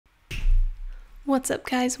What's up,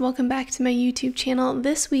 guys? Welcome back to my YouTube channel.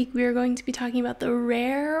 This week we are going to be talking about the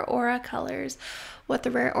rare aura colors, what the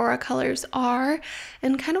rare aura colors are,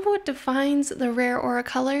 and kind of what defines the rare aura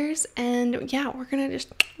colors. And yeah, we're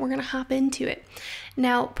gonna hop into it.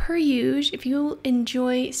 Now, per usual, if you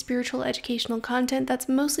enjoy spiritual educational content, that's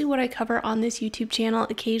mostly what I cover on this YouTube channel.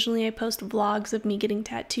 Occasionally I post vlogs of me getting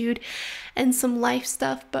tattooed and some life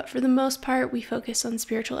stuff, but for the most part we focus on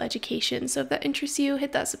spiritual education. So if that interests you,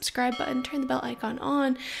 hit that subscribe button, turn the bell icon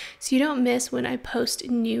on so you don't miss when I post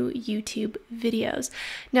new YouTube videos.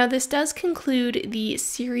 Now, this does conclude the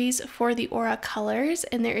series for the aura colors,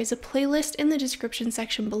 and there is a playlist in the description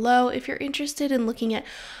section below if you're interested in looking at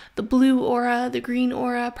the blue aura, the green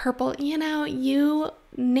aura, purple, you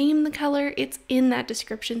name the color, it's in that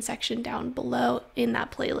description section down below in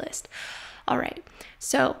that playlist. All right,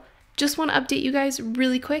 so just want to update you guys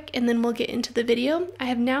really quick and then we'll get into the video. I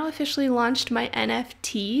have now officially launched my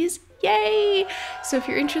NFTs. Yay! So if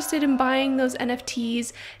you're interested in buying those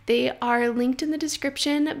NFTs, they are linked in the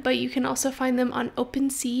description, but you can also find them on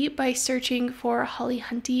OpenSea by searching for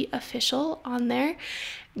Huntty Official on there.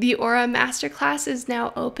 The AURA Masterclass is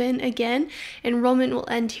now open again. Enrollment will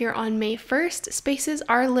end here on May 1st. Spaces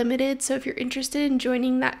are limited, so if you're interested in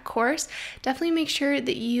joining that course, definitely make sure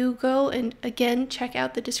that you go and again check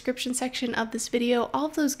out the description section of this video. All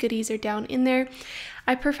of those goodies are down in there.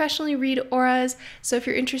 I professionally read auras, so if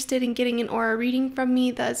you're interested in getting an aura reading from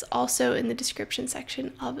me, that's also in the description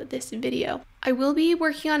section of this video. I will be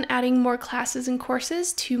working on adding more classes and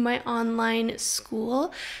courses to my online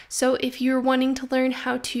school. So if you're wanting to learn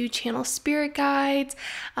how to channel spirit guides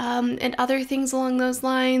and other things along those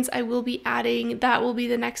lines, I will be adding, that will be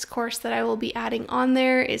the next course that I will be adding on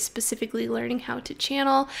there, is specifically learning how to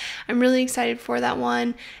channel. I'm really excited for that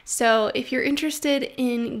one. So if you're interested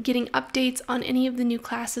in getting updates on any of the new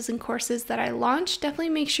classes and courses that I launch, definitely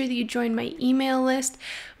make sure that you join my email list,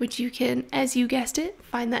 which you can, as you guessed it,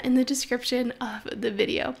 find that in the description of the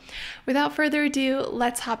video. Without further ado,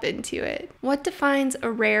 let's hop into it. What defines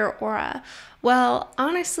a rare aura? Well,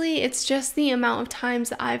 honestly, it's just the amount of times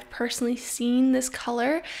that I've personally seen this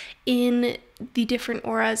color in the different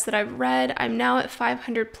auras that I've read. I'm now at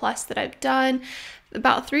 500 plus that I've done,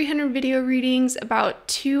 about 300 video readings, about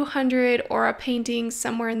 200 aura paintings,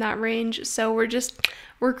 somewhere in that range. So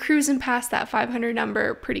we're cruising past that 500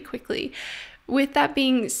 number pretty quickly. With that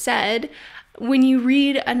being said, when you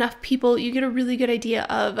read enough people, you get a really good idea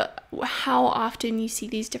of how often you see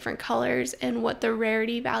these different colors and what the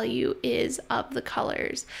rarity value is of the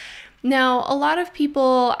colors. Now, a lot of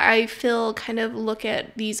people, I feel, kind of look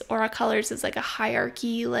at these aura colors as like a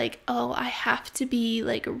hierarchy, like, oh, I have to be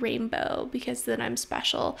like rainbow because then I'm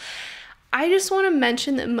special. I just want to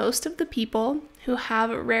mention that most of the people who have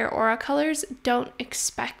rare aura colors don't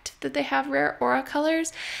expect that they have rare aura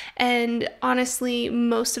colors. And honestly,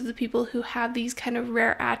 most of the people who have these kind of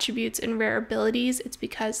rare attributes and rare abilities, it's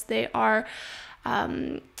because they are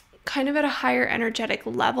kind of at a higher energetic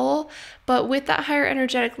level. But with that higher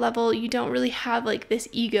energetic level, you don't really have like this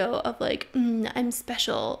ego of like, I'm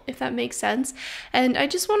special, if that makes sense. And I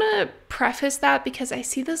just want to preface that because I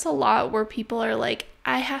see this a lot where people are like,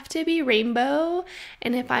 I have to be rainbow,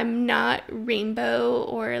 and if I'm not rainbow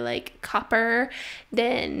or like copper,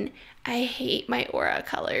 then I hate my aura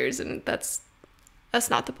colors, and that's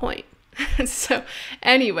not the point. So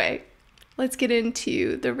anyway, let's get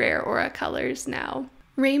into the rare aura colors now.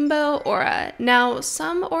 Rainbow aura. Now,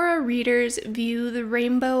 some aura readers view the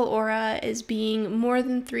rainbow aura as being more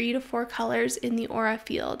than 3 to 4 colors in the aura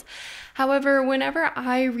field. However, whenever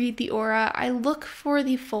I read the aura, I look for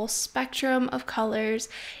the full spectrum of colors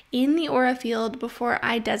in the aura field before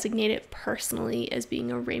I designate it personally as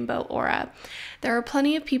being a rainbow aura. There are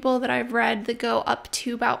plenty of people that I've read that go up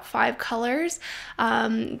to about 5 colors.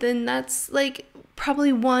 Then that's like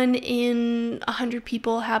probably 1 in 100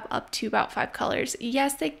 people have up to about 5 colors.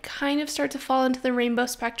 Yes, they kind of start to fall into the rainbow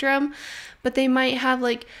spectrum, but they might have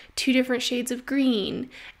like 2 different shades of green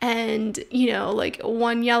and, like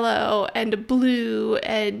 1 yellow and a blue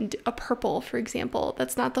and a purple, for example.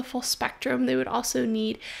 That's not the full spectrum. They would also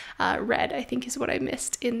need red, I think is what I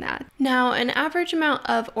missed in that. Now, an average amount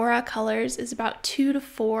of aura colors is about 2 to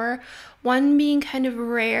 4, 1 being kind of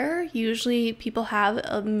rare. Usually people have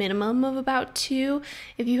a minimum of about 2.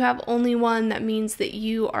 If you have only 1, that means that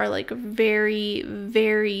you are like very,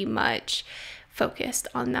 very much focused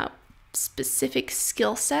on that specific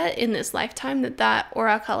skill set in this lifetime that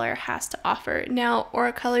aura color has to offer. Now,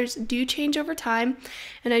 aura colors do change over time,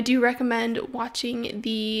 and I do recommend watching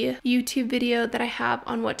the YouTube video that I have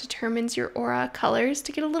on what determines your aura colors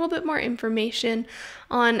to get a little bit more information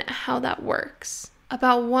on how that works.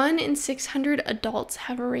 About 1 in 600 adults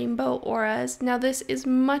have rainbow auras. Now, this is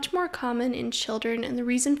much more common in children, and the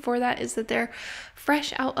reason for that is that they're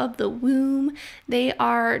fresh out of the womb. They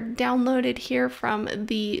are downloaded here from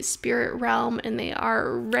the spirit realm, and they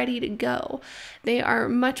are ready to go. They are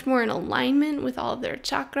much more in alignment with all of their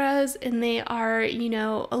chakras, and they are, you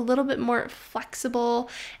know, a little bit more flexible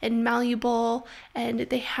and malleable, and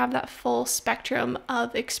they have that full spectrum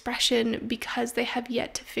of expression because they have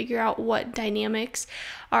yet to figure out what dynamics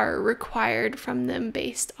are required from them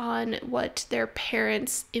based on what their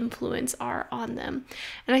parents' influence are on them.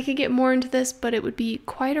 And I could get more into this, but it would be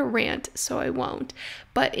quite a rant, so I won't.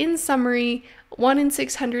 But in summary, 1 in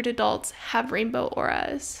 600 adults have rainbow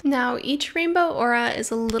auras. Now, each rainbow aura is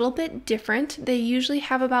a little bit different. They usually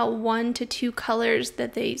have about 1 to 2 colors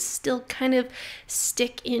that they still kind of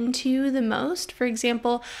stick into the most. For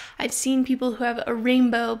example, I've seen people who have a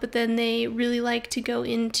rainbow, but then they really like to go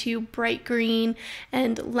into bright green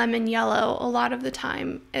and lemon yellow a lot of the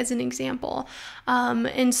time, as an example.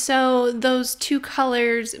 And so those 2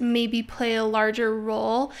 colors maybe play a larger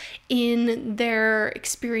role in their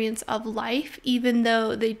experience of life. Even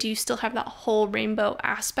though they do still have that whole rainbow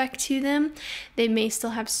aspect to them, they may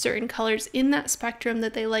still have certain colors in that spectrum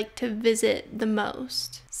that they like to visit the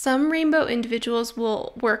most. Some rainbow individuals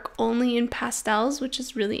will work only in pastels, which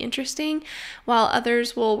is really interesting, while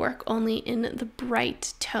others will work only in the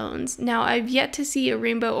bright tones. Now, I've yet to see a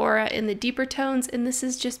rainbow aura in the deeper tones, and this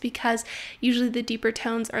is just because usually the deeper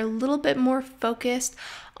tones are a little bit more focused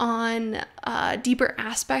on deeper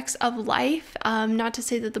aspects of life. Not to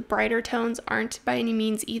say that the brighter tones aren't by any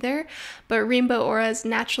means either, but rainbow auras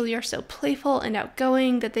naturally are so playful and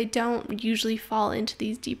outgoing that they don't usually fall into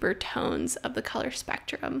these deeper tones of the color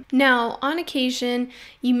spectrum. Now, on occasion,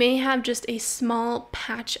 you may have just a small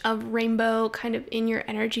patch of rainbow kind of in your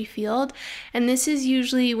energy field, and this is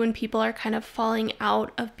usually when people are kind of falling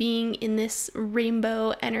out of being in this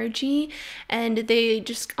rainbow energy, and they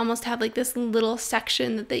just almost have like this little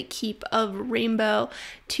section that they keep of rainbow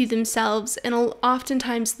to themselves. And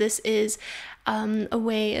oftentimes this is a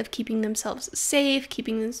way of keeping themselves safe,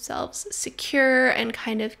 keeping themselves secure, and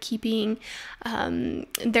kind of keeping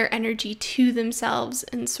their energy to themselves,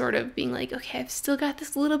 and sort of being like, okay, I've still got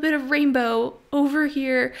this little bit of rainbow over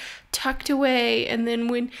here tucked away, and then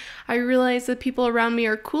when I realize that people around me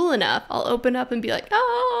are cool enough, I'll open up and be like,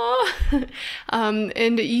 oh.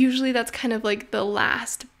 And usually that's kind of like the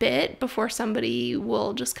last bit before somebody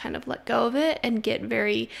will just kind of let go of it and get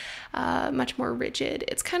very much more rigid.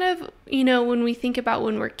 It's kind of, you know, when we think about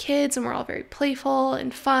when we're kids and we're all very playful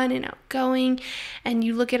and fun and outgoing, and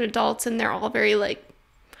you look at adults and they're all very like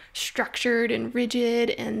structured and rigid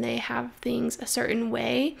and they have things a certain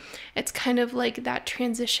way. It's kind of like that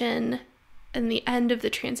transition and the end of the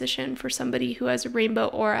transition for somebody who has a rainbow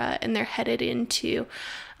aura and they're headed into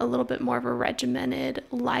a little bit more of a regimented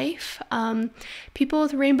life. People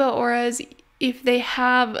with rainbow auras, if they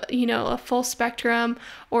have, you know, a full spectrum,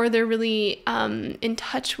 or they're really in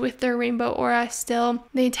touch with their rainbow aura still,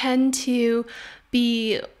 they tend to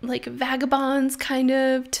be like vagabonds kind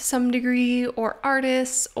of to some degree, or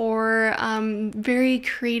artists, or very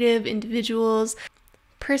creative individuals.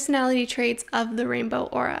 Personality traits of the rainbow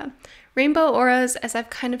aura. Rainbow auras, as I've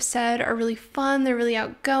kind of said, are really fun, they're really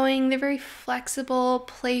outgoing, they're very flexible,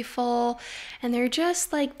 playful, and they're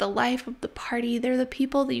just like the life of the party. They're the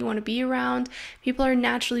people that you want to be around. People are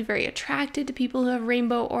naturally very attracted to people who have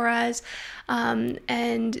rainbow auras,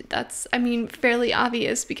 and that's, I mean, fairly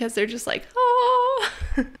obvious because they're just like, oh.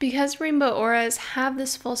 Because rainbow auras have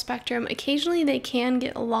this full spectrum, occasionally they can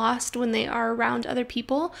get lost when they are around other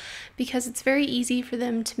people because it's very easy for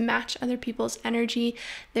them to match other people's energy.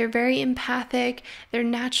 They're very empathic, they're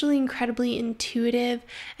naturally incredibly intuitive,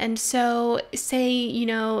 and so say, you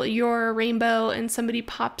know, you're a rainbow and somebody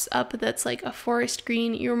pops up that's like a forest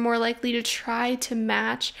green, you're more likely to try to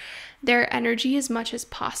match their energy as much as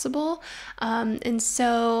possible. And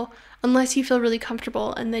so unless you feel really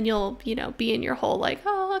comfortable, and then you'll, you know, be in your whole like,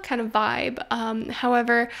 oh, kind of vibe.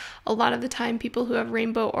 However, a lot of the time people who have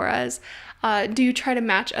rainbow auras do try to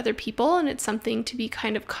match other people, and it's something to be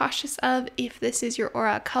kind of cautious of if this is your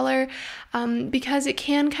aura color, because it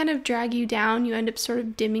can kind of drag you down. You end up sort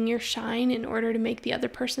of dimming your shine in order to make the other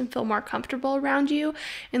person feel more comfortable around you,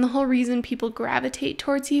 and the whole reason people gravitate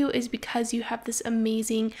towards you is because you have this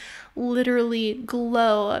amazing, literally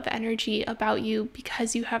glow of energy about you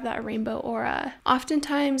because you have that rainbow aura.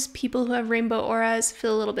 Oftentimes, people who have rainbow auras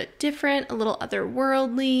feel a little bit different, a little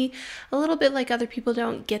otherworldly, a little bit like other people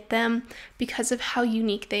don't get them because of how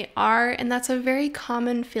unique they are, and that's a very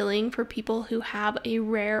common feeling for people who have a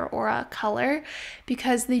rare aura color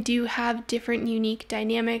because they do have different unique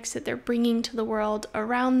dynamics that they're bringing to the world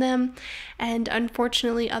around them, and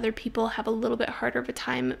unfortunately other people have a little bit harder of a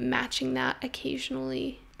time matching that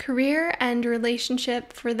occasionally. Career and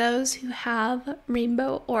relationship for those who have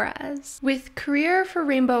rainbow auras. With career for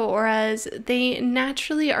rainbow auras, they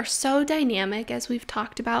naturally are so dynamic, as we've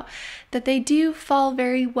talked about, that they do fall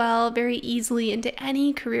very well, very easily into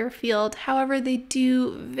any career field. However, they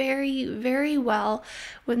do very, very well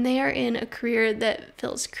when they are in a career that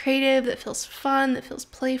feels creative, that feels fun, that feels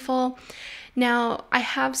playful. Now, I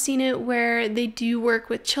have seen it where they do work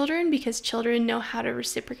with children because children know how to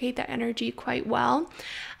reciprocate that energy quite well.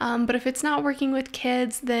 But if it's not working with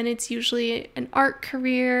kids, then it's usually an art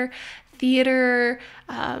career, theater,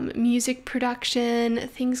 music production,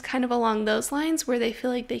 things kind of along those lines where they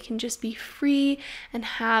feel like they can just be free and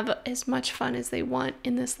have as much fun as they want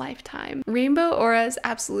in this lifetime. Rainbow auras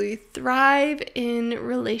absolutely thrive in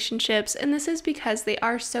relationships, and this is because they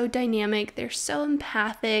are so dynamic, they're so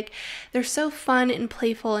empathic, they're so fun and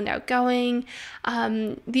playful and outgoing.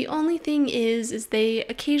 The only thing is they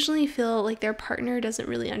occasionally feel like their partner doesn't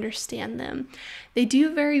really understand them. They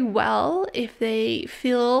do very well if they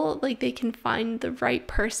feel like they can find the right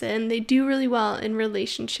person. They do really well in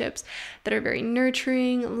relationships that are very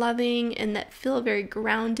nurturing, loving, and that feel very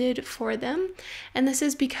grounded for them. And this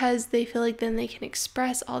is because they feel like then they can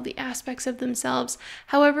express all the aspects of themselves.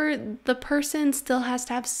 However, the person still has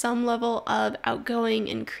to have some level of outgoing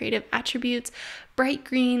and creative attributes. Bright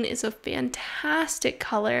green is a fantastic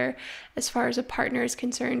color as far as a partner is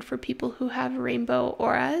concerned for people who have rainbow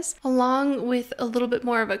auras, along with a little bit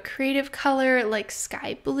more of a creative color like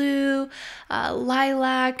sky blue,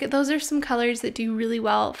 lilac. Those are some colors that do really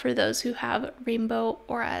well for those who have rainbow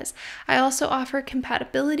auras. I also offer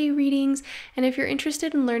compatibility readings, and if you're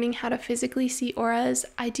interested in learning how to physically see auras,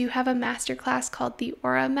 I do have a masterclass called the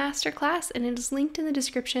AURA Masterclass, and it is linked in the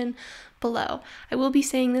description below. I will be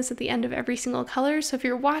saying this at the end of every single color, so if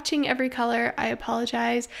you're watching every color, I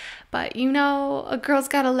apologize, but you know, a girl's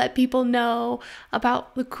gotta let people know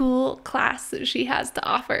about the cool class that she has to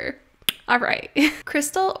offer. All right.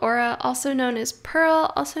 Crystal aura, also known as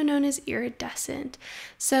pearl, also known as iridescent.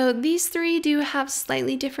 So these three do have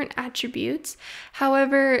slightly different attributes.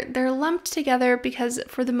 However, they're lumped together because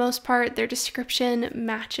for the most part, their description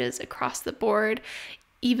matches across the board,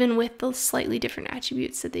 even with the slightly different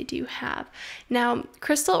attributes that they do have. Now,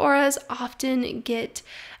 crystal auras often get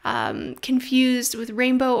confused with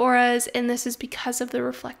rainbow auras, and this is because of the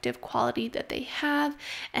reflective quality that they have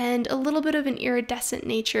and a little bit of an iridescent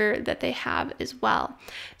nature that they have as well.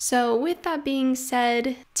 So with that being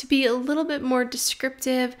said, to be a little bit more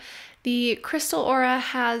descriptive, the crystal aura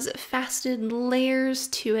has faceted layers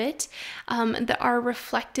to it that are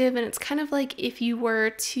reflective, and it's kind of like if you were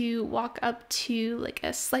to walk up to like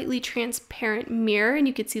a slightly transparent mirror and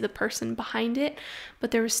you could see the person behind it, but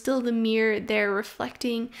there was still the mirror there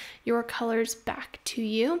reflecting your colors back to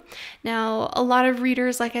you. Now, a lot of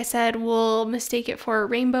readers, like I said, will mistake it for a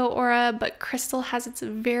rainbow aura, but crystal has its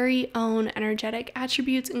very own energetic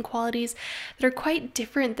attributes and qualities that are quite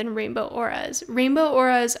different than rainbow auras. Rainbow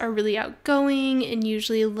auras are really outgoing and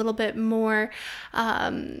usually a little bit more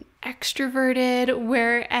extroverted,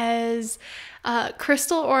 whereas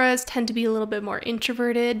crystal auras tend to be a little bit more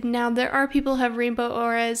introverted. Now, there are people who have rainbow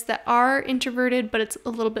auras that are introverted, but it's a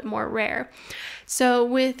little bit more rare. So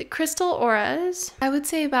with crystal auras, I would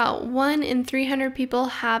say about 1 in 300 people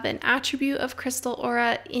have an attribute of crystal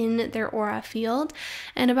aura in their aura field,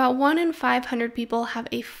 and about 1 in 500 people have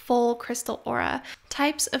a full crystal aura.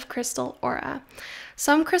 Types of crystal aura.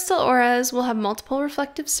 Some crystal auras will have multiple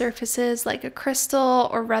reflective surfaces like a crystal,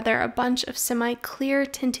 or rather a bunch of semi-clear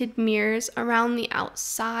tinted mirrors around the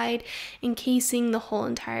outside, encasing the whole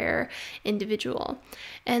entire individual.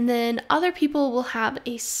 And then other people will have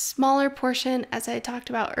a smaller portion, as I talked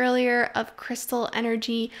about earlier, of crystal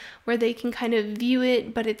energy where they can kind of view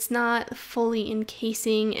it, but it's not fully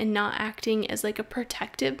encasing and not acting as like a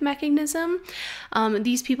protective mechanism.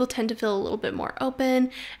 These people tend to feel a little bit more open,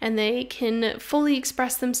 and they can fully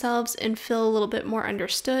express themselves and feel a little bit more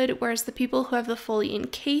understood, whereas the people who have the fully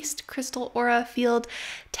encased crystal aura field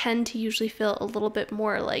tend to usually feel a little bit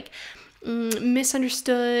more like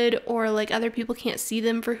misunderstood, or like other people can't see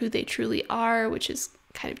them for who they truly are, which is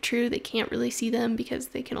kind of true. They can't really see them because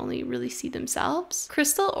they can only really see themselves.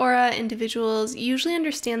 Crystal aura individuals usually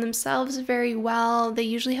understand themselves very well. They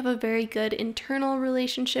usually have a very good internal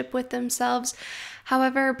relationship with themselves.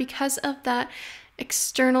 However, because of that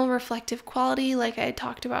external reflective quality, like I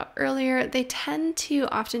talked about earlier, they tend to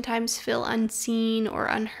oftentimes feel unseen or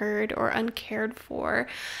unheard or uncared for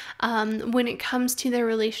when it comes to their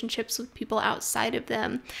relationships with people outside of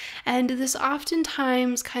them. And this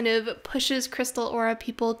oftentimes kind of pushes crystal aura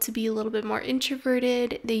people to be a little bit more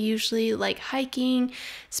introverted. They usually like hiking,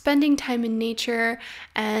 spending time in nature,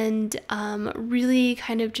 and really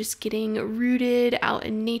kind of just getting rooted out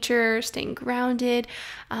in nature, staying grounded,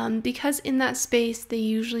 because in that space they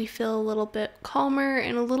usually feel a little bit calmer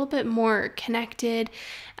and a little bit more connected.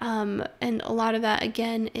 And a lot of that,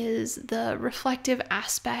 again, is the reflective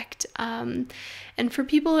aspect. And for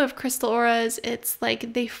people who have crystal auras, it's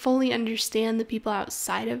like they fully understand the people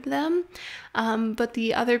outside of them, but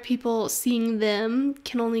the other people seeing them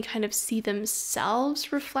can only kind of see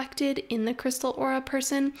themselves reflected in the crystal aura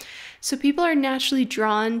person. So people are naturally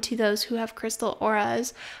drawn to those who have crystal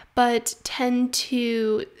auras, but tend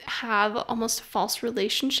to have almost false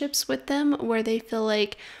relationships with them where they feel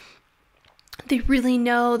like they really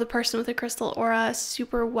know the person with a crystal aura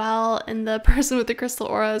super well, and the person with the crystal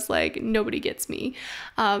aura is like, nobody gets me.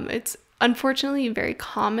 It's unfortunately very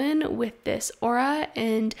common with this aura,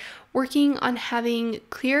 and working on having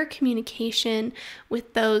clear communication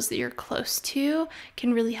with those that you're close to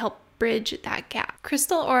can really help bridge that gap.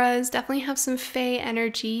 Crystal auras definitely have some fae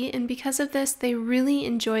energy, and because of this, they really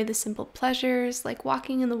enjoy the simple pleasures like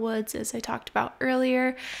walking in the woods, as I talked about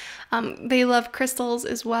earlier. They love crystals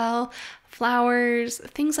as well, flowers,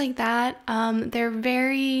 things like that. They're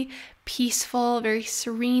very peaceful, very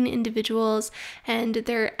serene individuals, and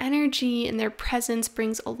their energy and their presence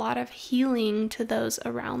brings a lot of healing to those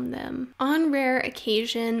around them. On rare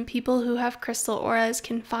occasion, people who have crystal auras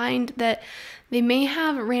can find that they may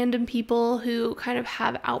have random people who kind of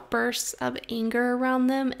have outbursts of anger around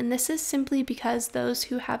them, and this is simply because those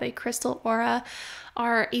who have a crystal aura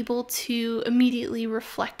are able to immediately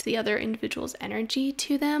reflect the other individual's energy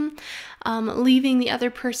to them, leaving the other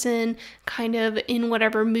person kind of in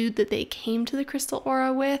whatever mood that they came to the crystal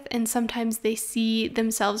aura with, and sometimes they see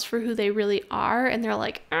themselves for who they really are, and they're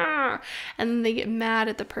like, ah, and then they get mad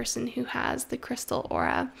at the person who has the crystal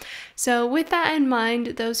aura. So with that in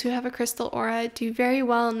mind, those who have a crystal aura do very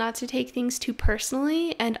well not to take things too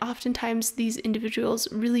personally, and oftentimes these individuals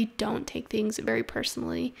really don't take things very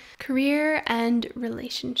personally. Career and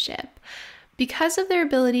relationship. Because of their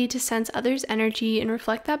ability to sense others' energy and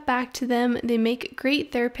reflect that back to them, they make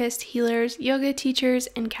great therapists, healers, yoga teachers,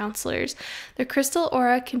 and counselors. Their crystal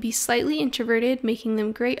aura can be slightly introverted, making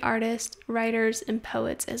them great artists, writers, and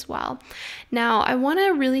poets as well. Now, I want to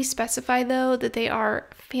really specify, though, that they are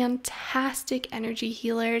fantastic energy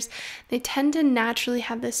healers. They tend to naturally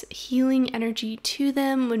have this healing energy to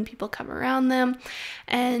them when people come around them,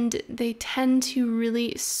 and they tend to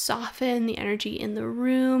really soften the energy in the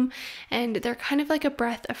room, and they're kind of like a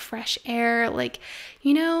breath of fresh air. Like,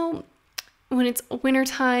 you know, when it's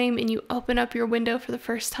wintertime and you open up your window for the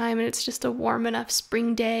first time and it's just a warm enough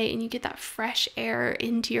spring day and you get that fresh air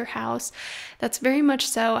into your house, that's very much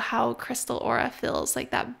so how crystal aura feels, like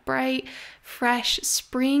that bright, fresh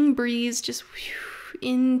spring breeze just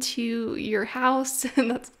into your house,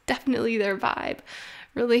 and that's definitely their vibe.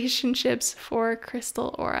 Relationships for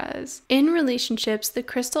crystal auras. In relationships, the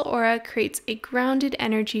crystal aura creates a grounded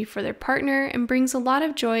energy for their partner and brings a lot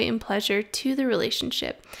of joy and pleasure to the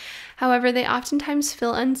relationship. However, they oftentimes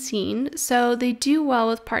feel unseen, so they do well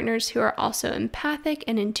with partners who are also empathic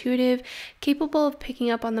and intuitive, capable of picking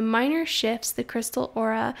up on the minor shifts the crystal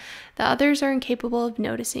aura that others are incapable of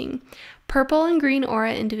noticing. Purple and green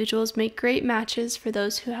aura individuals make great matches for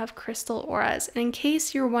those who have crystal auras. And in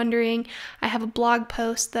case you're wondering, I have a blog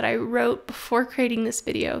post that I wrote before creating this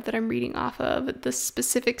video that I'm reading off of the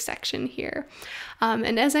specific section here.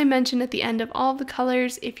 And as I mentioned at the end of all of the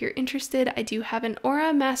colors, if you're interested, I do have an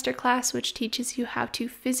AURA Masterclass, which teaches you how to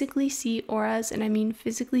physically see auras, and I mean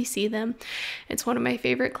physically see them. It's one of my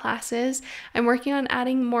favorite classes. I'm working on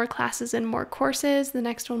adding more classes and more courses. The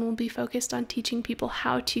next one will be focused on teaching people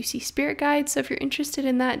how to see spirit guides. So if you're interested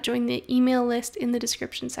in that, join the email list in the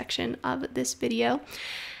description section of this video.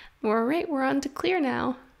 All right, we're on to clear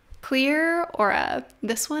now. Clear aura.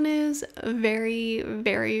 This one is very,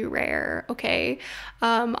 very rare, okay?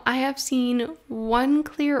 I have seen one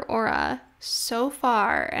clear aura so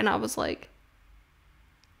far, and I was like,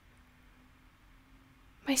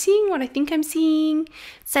 am I seeing what I think I'm seeing?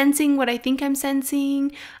 Sensing what I think I'm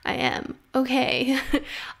sensing? I am. Okay.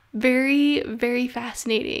 Very, very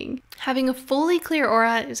fascinating. Having a fully clear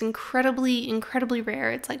aura is incredibly, incredibly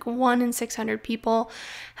rare. It's like 1 in 600 people.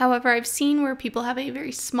 However, I've seen where people have a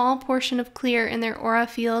very small portion of clear in their aura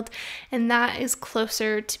field, and that is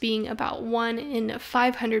closer to being about 1 in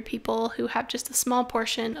 500 people who have just a small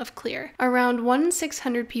portion of clear. Around 1 in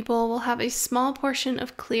 600 people will have a small portion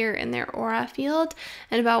of clear in their aura field,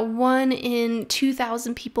 and about 1 in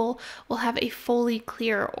 2,000 people will have a fully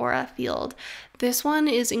clear aura field. This one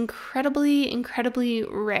is incredibly, incredibly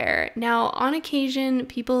rare. Now, on occasion,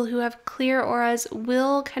 people who have clear auras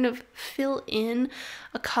will kind of fill in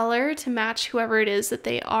a color to match whoever it is that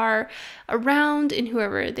they are around and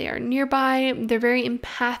whoever they are nearby. They're very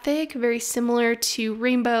empathic, very similar to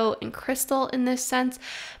rainbow and crystal in this sense,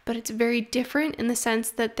 but it's very different in the sense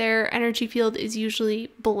that their energy field is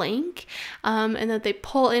usually blank, and that they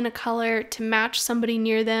pull in a color to match somebody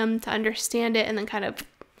near them to understand it and then kind of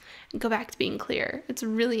go back to being clear. It's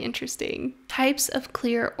really interesting. Types of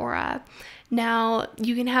clear aura. Now,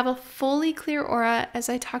 you can have a fully clear aura, as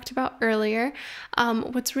I talked about earlier.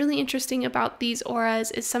 What's really interesting about these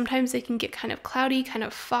auras is sometimes they can get kind of cloudy, kind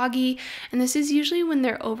of foggy, and this is usually when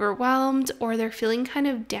they're overwhelmed or they're feeling kind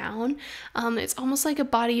of down. It's almost like a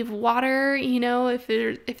body of water, you know,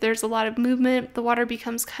 if there's a lot of movement, the water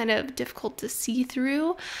becomes kind of difficult to see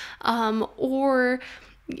through, or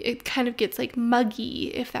it kind of gets like muggy,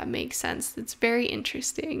 if that makes sense. It's very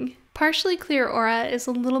interesting. Partially clear aura is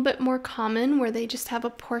a little bit more common, where they just have a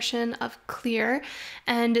portion of clear,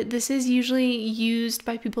 and this is usually used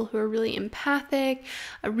by people who are really empathic,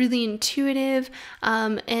 really intuitive,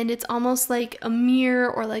 and it's almost like a mirror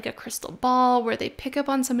or like a crystal ball where they pick up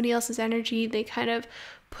on somebody else's energy. They kind of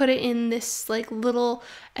put it in this like little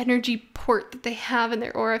energy port that they have in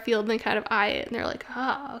their aura field, and they kind of eye it and they're like,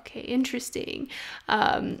 ah, okay, interesting.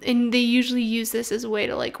 And they usually use this as a way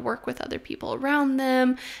to like work with other people around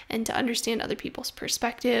them and to understand other people's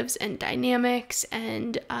perspectives and dynamics,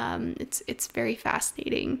 and it's very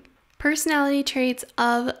fascinating. Personality traits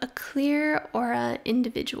of a clear aura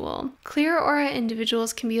individual. Clear aura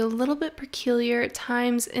individuals can be a little bit peculiar at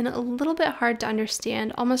times and a little bit hard to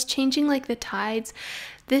understand, almost changing like the tides.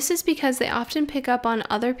 This is because they often pick up on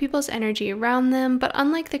other people's energy around them, but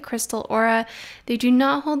unlike the crystal aura, they do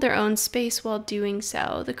not hold their own space while doing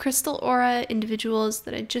so. The crystal aura individuals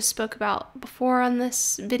that I just spoke about before on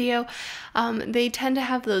this video, they tend to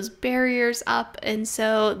have those barriers up, and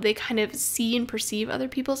so they kind of see and perceive other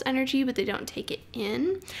people's energy, but they don't take it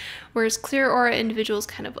in. Whereas clear aura individuals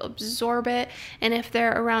kind of absorb it, and if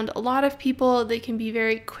they're around a lot of people, they can be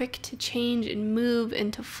very quick to change and move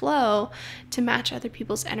and to flow to match other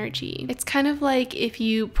people's energy. It's kind of like if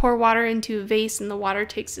you pour water into a vase and the water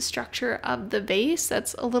takes the structure of the vase.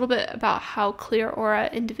 That's a little bit about how clear aura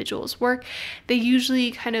individuals work. They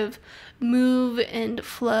usually kind of move and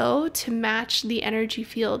flow to match the energy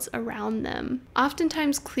fields around them.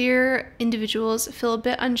 Oftentimes, clear individuals feel a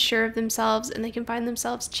bit unsure of themselves, and they can find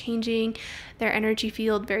themselves changing their energy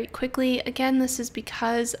field very quickly. Again, this is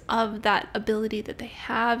because of that ability that they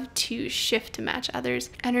have to shift to match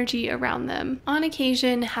others' energy around them. On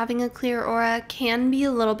occasion, having a clear aura can be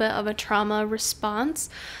a little bit of a trauma response.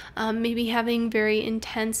 Maybe having very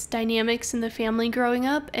intense dynamics in the family growing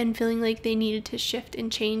up and feeling like they needed to shift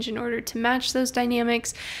and change in order to match those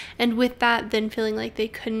dynamics, and with that then feeling like they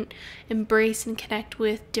couldn't embrace and connect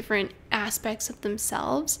with different aspects of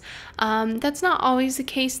themselves. That's not always the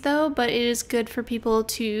case though, but it is good for people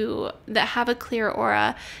that have a clear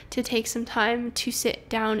aura to take some time to sit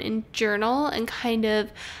down and journal and kind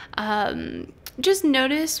of just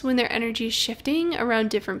notice when their energy is shifting around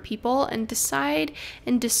different people and decide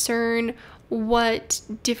and discern what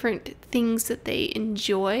different things that they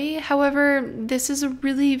enjoy. However, this is a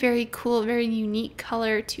really very cool, very unique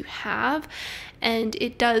color to have, and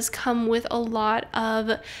it does come with a lot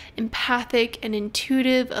of empathic and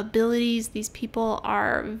intuitive abilities. These people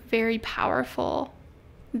are very powerful.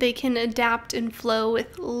 They can adapt and flow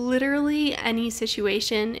with literally any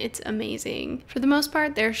situation. It's amazing. For the most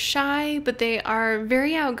part, they're shy, but they are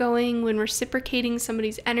very outgoing when reciprocating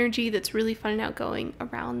somebody's energy that's really fun and outgoing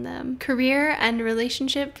around them. Career and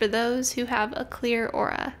relationship for those who have a clear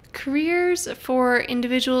aura. Careers for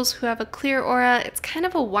individuals who have a clear aura, it's kind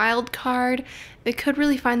of a wild card. They could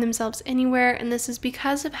really find themselves anywhere, and this is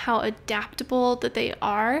because of how adaptable that they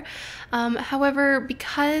are. However,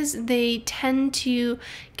 because they tend to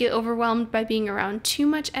get overwhelmed by being around too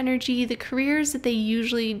much energy, the careers that they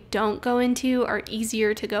usually don't go into are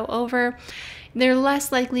easier to go over. They're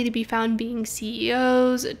less likely to be found being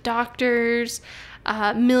CEOs, doctors,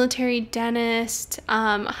 military, dentist,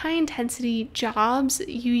 high intensity jobs.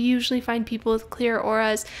 You usually find people with clear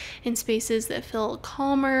auras in spaces that feel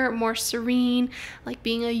calmer, more serene, like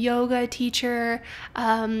being a yoga teacher,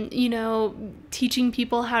 you know, teaching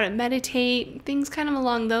people how to meditate, things kind of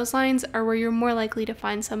along those lines are where you're more likely to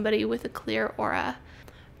find somebody with a clear aura.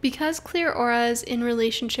 Because clear auras in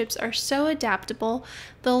relationships are so adaptable,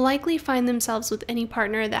 they'll likely find themselves with any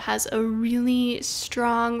partner that has a really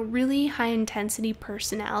strong, really high intensity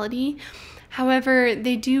personality. However,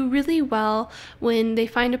 they do really well when they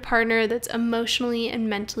find a partner that's emotionally and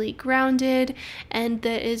mentally grounded and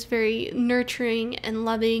that is very nurturing and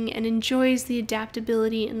loving and enjoys the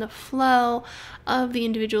adaptability and the flow of the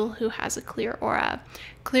individual who has a clear aura.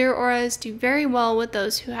 Clear auras do very well with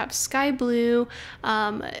those who have sky blue,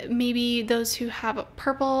 maybe those who have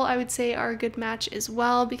purple, I would say are a good match as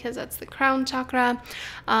well because that's the crown chakra.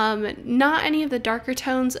 Not any of the darker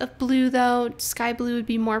tones of blue though, sky blue would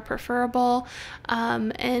be more preferable,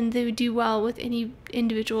 and they would do well with any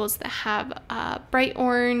individuals that have bright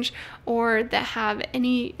orange or that have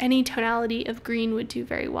any tonality of green would do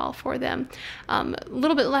very well for them. A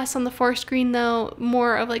little bit less on the forest green though,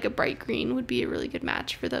 more of like a bright green would be a really good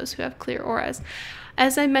match for those who have clear auras.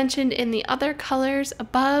 As I mentioned in the other colors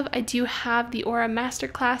above, I do have the AURA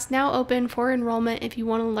Masterclass now open for enrollment if you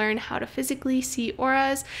want to learn how to physically see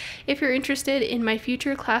auras. If you're interested in my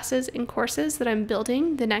future classes and courses that I'm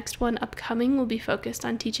building, the next one upcoming will be focused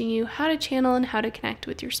on teaching you how to channel and how to connect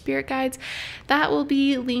with your spirit guides. That will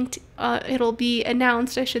be linked, it'll be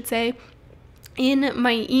announced, I should say, in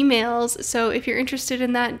my emails. So if you're interested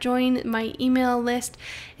in that, join my email list.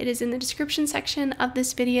 It is in the description section of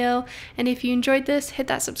this video. And if you enjoyed this, hit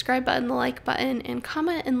that subscribe button, the like button, and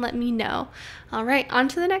comment and let me know. All right, on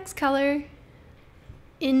to the next color,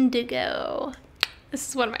 indigo. This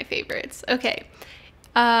is one of my favorites. Okay.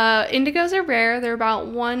 Indigos are rare. They're about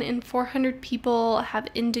 1 in 400 people have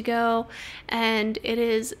indigo, and it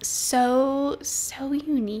is so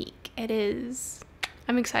unique. It is.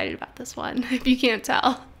 I'm excited about this one, if you can't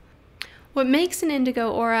tell. What makes an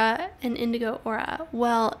indigo aura an indigo aura?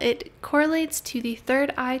 Well, it correlates to the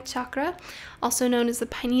third eye chakra, also known as the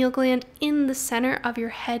pineal gland, in the center of your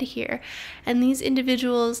head here. And these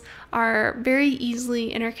individuals are very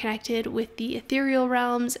easily interconnected with the ethereal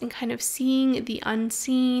realms and kind of seeing the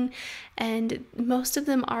unseen. And most of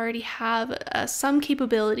them already have some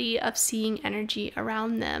capability of seeing energy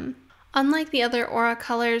around them. Unlike the other aura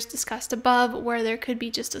colors discussed above, where there could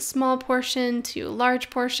be just a small portion to a large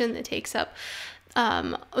portion that takes up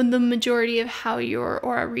the majority of how your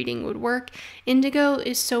aura reading would work, indigo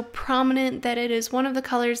is so prominent that it is one of the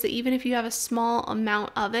colors that even if you have a small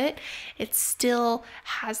amount of it, it still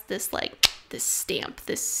has this this stamp,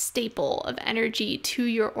 this staple of energy to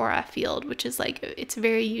your aura field, which is it's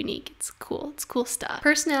very unique. It's cool stuff.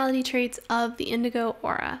 Personality traits of the indigo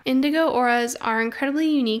aura. Indigo auras are incredibly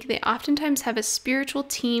unique. They oftentimes have a spiritual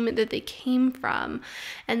team that they came from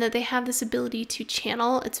and that they have this ability to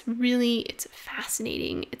channel. It's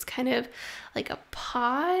fascinating. It's kind of like a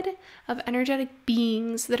pod of energetic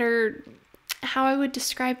beings that are, how I would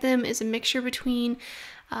describe them is a mixture between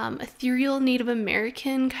ethereal Native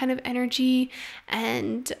American kind of energy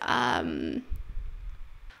and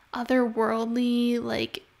otherworldly,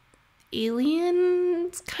 like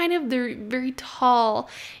aliens kind of. They're very tall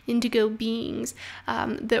indigo beings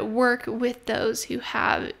that work with those who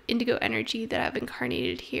have indigo energy that have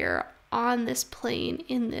incarnated here on this plane,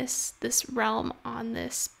 in this realm, on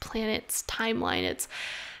this planet's timeline. It's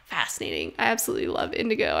fascinating. I absolutely love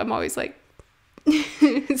indigo. I'm always like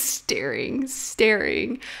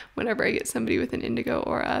staring whenever I get somebody with an indigo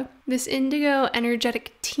aura. This indigo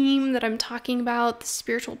energetic team that I'm talking about, the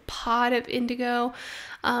spiritual pod of indigo,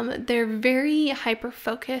 they're very hyper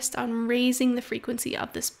focused on raising the frequency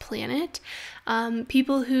of this planet.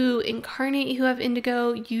 People who incarnate, who have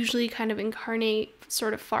indigo, usually kind of incarnate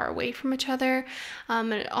sort of far away from each other.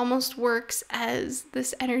 And it almost works as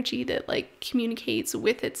this energy that communicates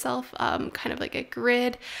with itself, kind of like a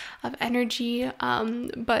grid of energy,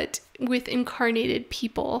 but with incarnated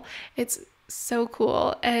people. It's so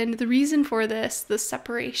cool. And the reason for this, the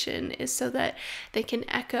separation, is so that they can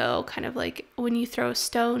echo, kind of like when you throw a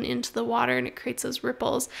stone into the water and it creates those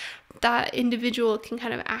ripples. That individual can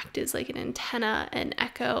kind of act as like an antenna and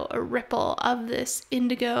echo a ripple of this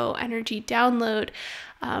indigo energy download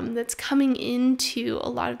that's coming into a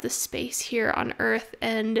lot of the space here on Earth.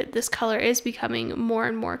 And this color is becoming more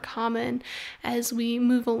and more common as we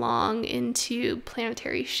move along into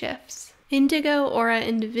planetary shifts. Indigo aura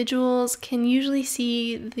individuals can usually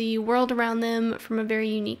see the world around them from a very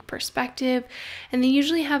unique perspective, and they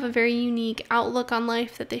usually have a very unique outlook on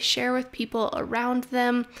life that they share with people around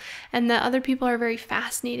them and that other people are very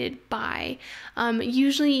fascinated by.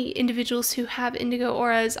 Usually individuals who have indigo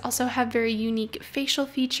auras also have very unique facial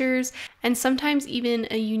features and sometimes even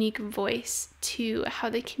a unique voice to how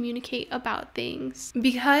they communicate about things.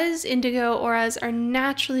 Because indigo auras are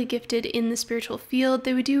naturally gifted in the spiritual field,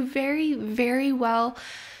 they would do very, very well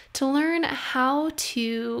to learn how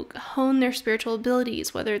to hone their spiritual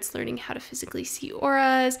abilities, whether it's learning how to physically see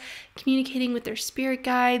auras, communicating with their spirit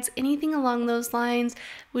guides, anything along those lines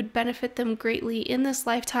would benefit them greatly in this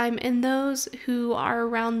lifetime and those who are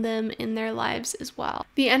around them in their lives as well.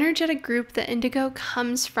 The energetic group that indigo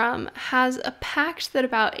comes from has a pact that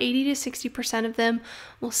about 80 to 60% of them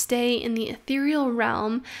will stay in the ethereal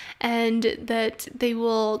realm, and that they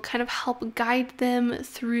will kind of help guide them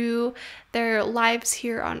through their lives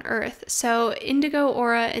here on earth. So indigo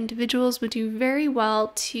aura individuals would do very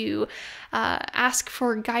well to ask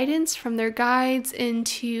for guidance from their guides and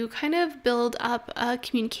to kind of build up a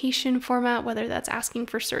communication format, whether that's asking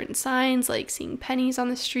for certain signs like seeing pennies on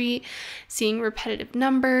the street, seeing repetitive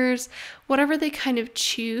numbers, whatever they kind of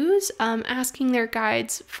choose, asking their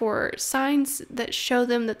guides for signs that show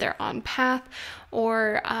them that they're on path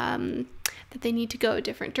or that they need to go a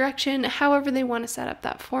different direction. However they want to set up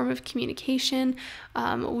that form of communication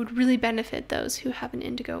would really benefit those who have an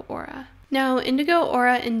indigo aura. Now, indigo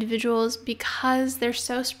aura individuals, because they're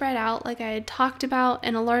so spread out, like I had talked about,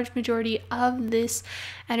 and a large majority of this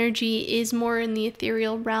energy is more in the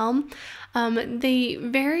ethereal realm, they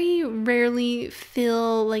very rarely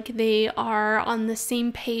feel like they are on the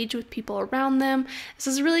same page with people around them. This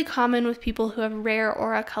is really common with people who have rare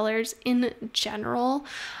aura colors in general.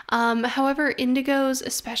 However, indigos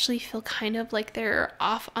especially feel kind of like they're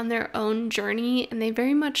off on their own journey, and they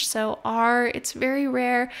very much so are. It's very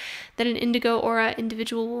rare that an indigo aura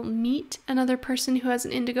individual will meet another person who has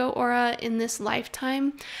an indigo aura in this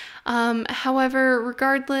lifetime. However,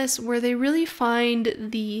 regardless, where they really find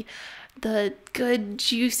the good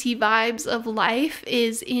juicy vibes of life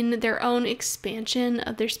is in their own expansion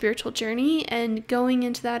of their spiritual journey, and going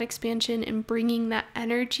into that expansion and bringing that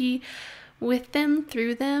energy with them,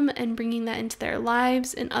 through them, and bringing that into their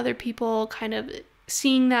lives, and other people kind of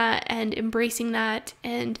seeing that and embracing that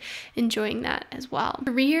and enjoying that as well.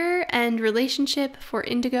 Career and relationship for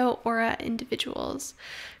indigo aura individuals.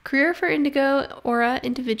 Career for indigo aura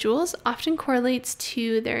individuals often correlates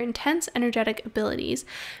to their intense energetic abilities.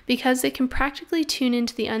 Because they can practically tune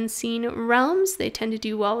into the unseen realms, they tend to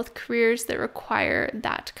do well with careers that require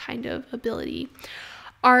that kind of ability.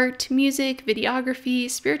 Art, music, videography,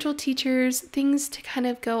 spiritual teachers, things to kind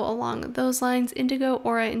of go along those lines. Indigo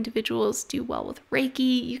aura individuals do well with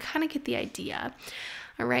Reiki. You kind of get the idea.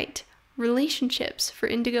 All right. Relationships for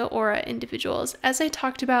indigo aura individuals. As I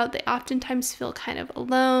talked about, they oftentimes feel kind of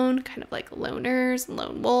alone, kind of like loners,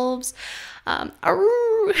 lone wolves. I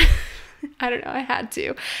don't know, I had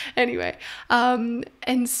to. Anyway,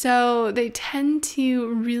 and so they tend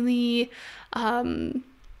to really,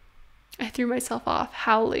 I threw myself off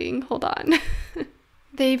howling. Hold on.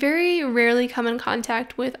 They very rarely come in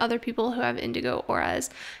contact with other people who have indigo auras.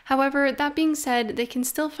 However, that being said, they can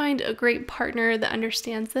still find a great partner that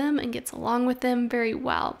understands them and gets along with them very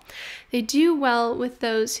well. They do well with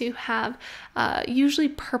those who have usually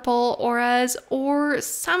purple auras or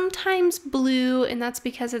sometimes blue, and that's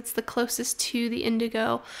because it's the closest to the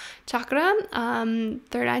indigo chakra,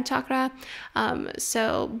 third eye chakra.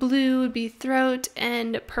 So blue would be throat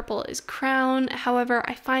and purple is crown. However,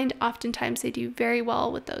 I find oftentimes they do very well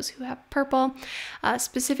with those who have purple.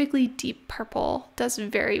 Specifically, deep purple does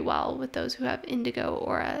very well with those who have indigo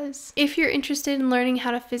auras. If you're interested in learning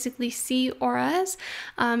how to physically see auras,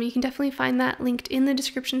 you can definitely find that linked in the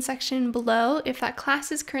description section below. If that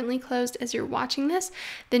class is currently closed as you're watching this,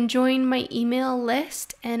 then join my email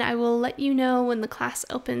list and I will let you know when the class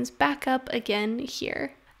opens back up again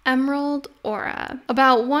here. Emerald aura.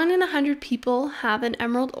 About 1 in 100 people have an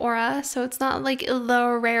emerald aura, so it's not like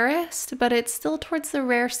the rarest, but it's still towards the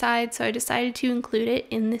rare side, so I decided to include it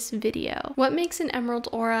in this video. What makes an emerald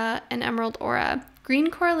aura an emerald aura? Green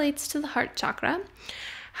correlates to the heart chakra.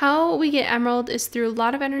 How we get emerald is through a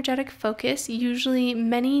lot of energetic focus, usually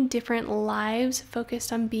many different lives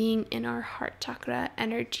focused on being in our heart chakra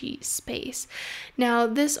energy space. Now,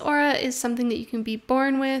 this aura is something that you can be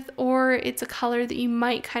born with, or it's a color that you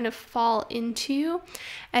might kind of fall into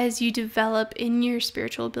as you develop in your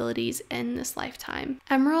spiritual abilities in this lifetime.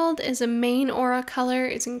 Emerald is a main aura color.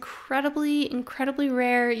 It's incredibly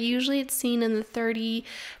rare. Usually it's seen in the 30%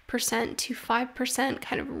 to 5%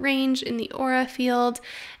 kind of range in the aura field.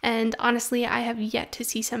 And honestly, I have yet to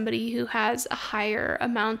see somebody who has a higher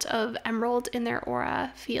amount of emerald in their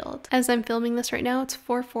aura field. As I'm filming this right now, it's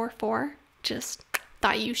 444. Just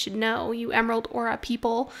thought you should know, you emerald aura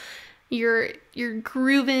people. You're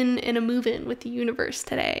grooving and a moving with the universe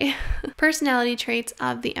today. Personality traits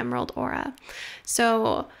of the emerald aura.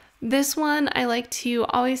 So this one, I like to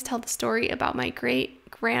always tell the story about my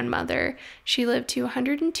great-grandmother. She lived to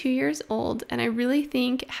 102 years old, and I really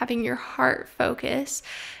think having your heart focus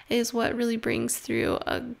is what really brings through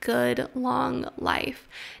a good, long life.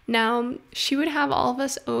 Now, she would have all of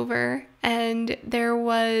us over, and there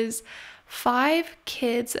was 5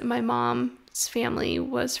 kids that my mom's family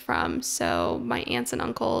was from. So my aunts and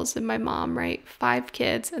uncles and my mom, right? 5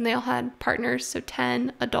 kids, and they all had partners, so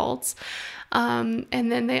 10 adults. And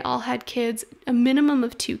then they all had kids, a minimum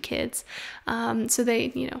of 2 kids. So they,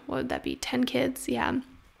 what would that be? 10 kids, yeah.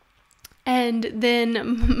 And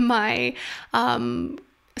then my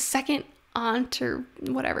second aunt or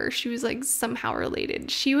whatever, she was like somehow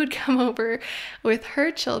related. She would come over with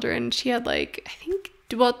her children. She had I think,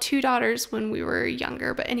 2 daughters when we were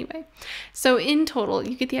younger, but anyway. So in total,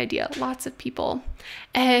 you get the idea, lots of people.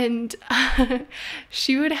 And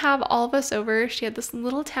she would have all of us over. She had this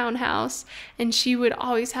little townhouse, and she would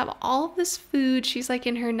always have all of this food. She's like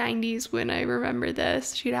in her 90s when I remember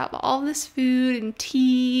this. She'd have all this food and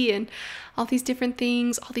tea and all these different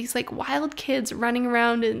things, all these wild kids running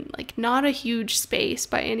around in not a huge space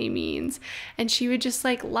by any means. And she would just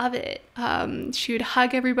love it. She would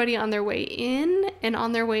hug everybody on their way in and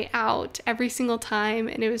on their way out every single time.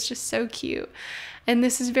 And it was just so cute. And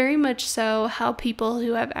this is very much so how people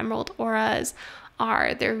who have emerald auras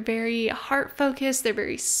are. They're very heart focused, they're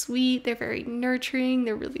very sweet, they're very nurturing,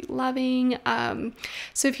 they're really loving.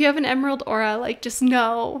 So if you have an emerald aura, just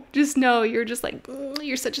know you're just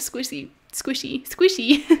you're such a squishy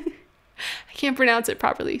I can't pronounce it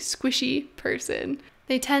properly, squishy person.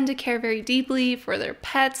 They tend to care very deeply for their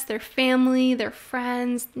pets, their family, their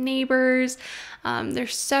friends, neighbors. They're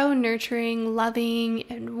so nurturing, loving,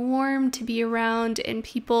 and warm to be around, and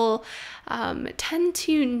people tend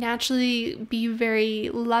to naturally be very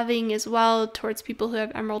loving as well towards people who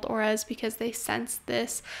have emerald auras, because they sense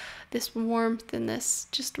this warmth and this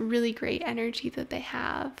just really great energy that they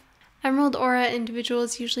have. Emerald aura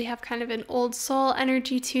individuals usually have kind of an old soul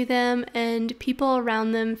energy to them, and people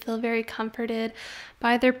around them feel very comforted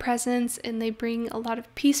by their presence, and they bring a lot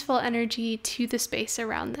of peaceful energy to the space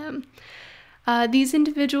around them. These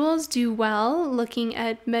individuals do well looking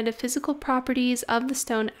at metaphysical properties of the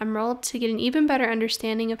stone emerald to get an even better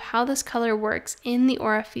understanding of how this color works in the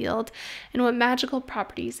aura field and what magical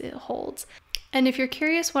properties it holds. And if you're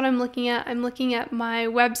curious what I'm looking at my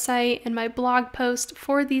website and my blog post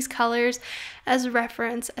for these colors as a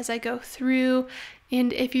reference as I go through.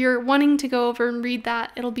 And if you're wanting to go over and read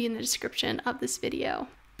that, it'll be in the description of this video.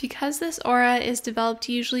 Because this aura is developed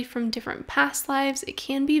usually from different past lives, it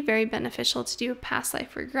can be very beneficial to do a past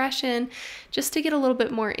life regression just to get a little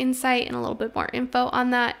bit more insight and a little bit more info on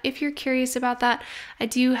that. If you're curious about that, I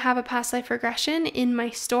do have a past life regression in my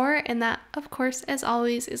store, and that, of course, as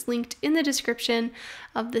always, is linked in the description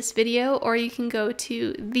of this video, or you can go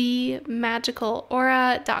to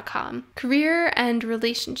themagicalaura.com. Career and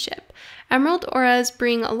relationship. Emerald auras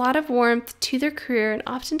bring a lot of warmth to their career and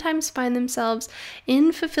oftentimes find themselves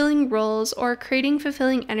in fulfilling roles or creating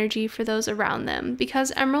fulfilling energy for those around them.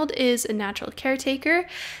 Because Emerald is a natural caretaker,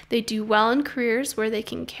 they do well in careers where they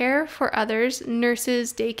can care for others,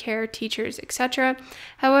 nurses, daycare, teachers, etc.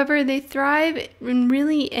 However, they thrive in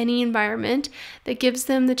really any environment that gives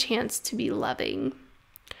them the chance to be loving.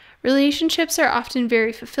 Relationships are often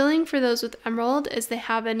very fulfilling for those with Emerald, as they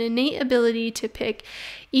have an innate ability to pick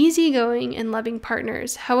easygoing and loving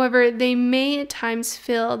partners. However, they may at times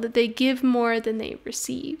feel that they give more than they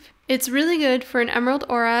receive. It's really good for an Emerald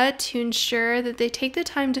aura to ensure that they take the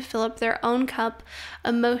time to fill up their own cup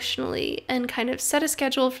emotionally and kind of set a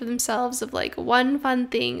schedule for themselves of one fun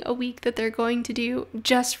thing a week that they're going to do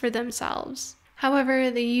just for themselves. However,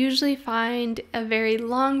 they usually find a very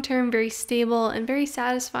long-term, very stable, and very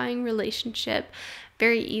satisfying relationship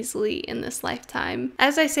very easily in this lifetime.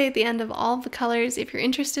 As I say at the end of all of the colors, if you're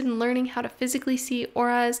interested in learning how to physically see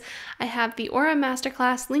auras, I have the AURA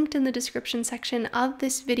Masterclass linked in the description section of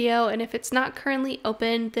this video, and if it's not currently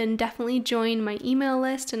open, then definitely join my email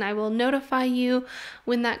list and I will notify you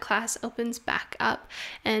when that class opens back up.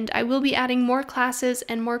 And I will be adding more classes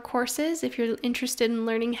and more courses. If you're interested in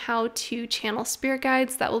learning how to channel spirit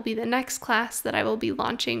guides, that will be the next class that I will be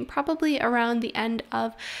launching probably around the end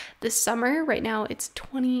of the summer. Right now it's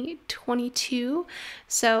 2022,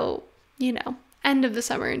 so end of the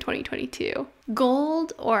summer in 2022.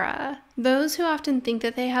 Gold aura. Those who often think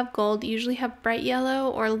that they have gold usually have bright yellow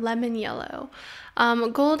or lemon yellow.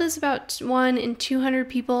 Gold is about 1 in 200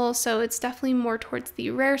 people, so it's definitely more towards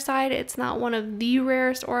the rare side. It's not one of the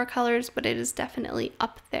rarest aura colors, but it is definitely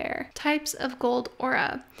up there. Types of gold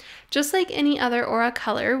aura. Just like any other aura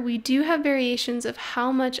color, we do have variations of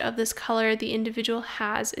how much of this color the individual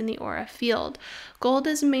has in the aura field. Gold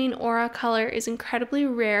as main aura color is incredibly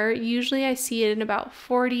rare. Usually I see it in about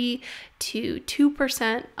 40 to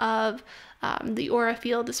 2% of the aura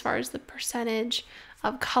field as far as the percentage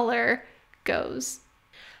of color goes.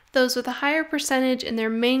 Those with a higher percentage and their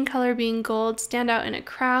main color being gold stand out in a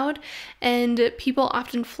crowd, and people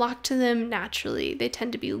often flock to them naturally. They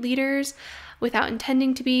tend to be leaders without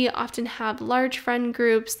intending to be, often have large friend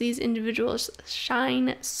groups. These individuals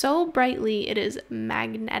shine so brightly, it is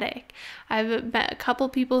magnetic. I've met a couple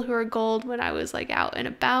people who are gold when I was like out and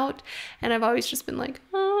about, and I've always just been like,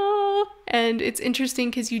 oh, and it's interesting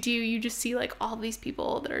because you just see like all these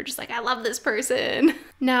people that are just like, I love this person.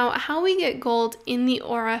 Now, how we get gold in the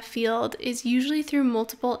aura field is usually through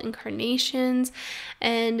multiple incarnations,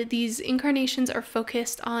 and these incarnations are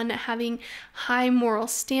focused on having high moral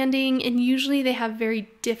standing, and usually they have very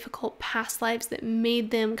difficult past lives that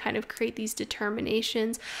made them kind of create these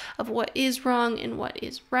determinations of what is wrong and what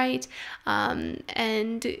is right.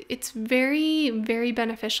 And it's very, very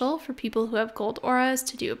beneficial for people who have gold auras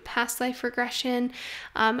to do a past life regression.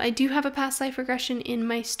 I do have a past life regression in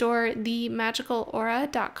my store,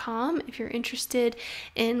 themagicalaura.com, if you're interested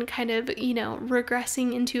in kind of,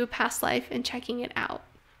 regressing into a past life and checking it out.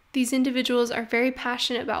 These individuals are very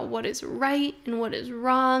passionate about what is right and what is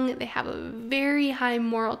wrong. They have a very high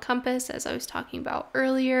moral compass, as I was talking about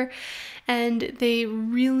earlier, and they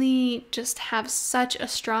really just have such a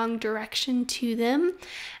strong direction to them,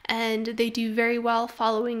 and they do very well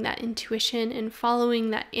following that intuition and following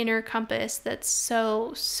that inner compass that's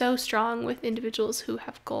so strong with individuals who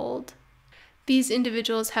have gold. These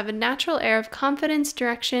individuals have a natural air of confidence,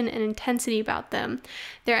 direction, and intensity about them.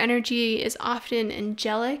 Their energy is often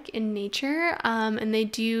angelic in nature, and they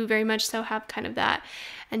do very much so have kind of that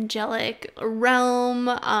angelic realm,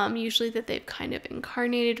 usually that they've kind of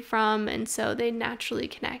incarnated from, and so they naturally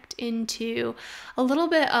connect into a little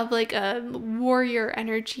bit of like a warrior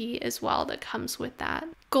energy as well that comes with that.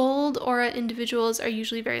 Gold aura individuals are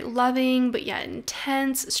usually very loving, but yet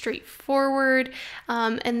intense, straightforward,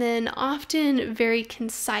 and then often very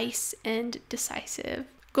concise and decisive.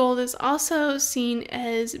 Gold is also seen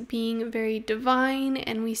as being very divine,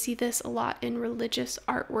 and we see this a lot in religious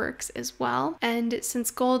artworks as well. And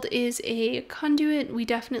since gold is a conduit, we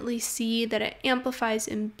definitely see that it amplifies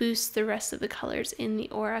and boosts the rest of the colors in the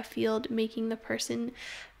aura field, making the person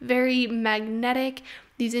very magnetic.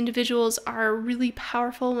 These individuals are really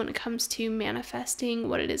powerful when it comes to manifesting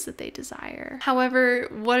what it is that they desire. However,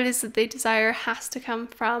 what it is that they desire has to come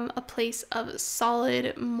from a place of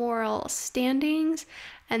solid moral standings,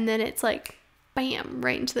 and then it's like, bam,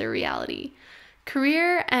 right into their reality.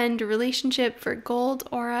 Career and relationship for gold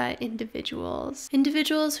aura individuals.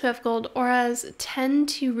 Individuals who have gold auras tend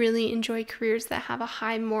to really enjoy careers that have a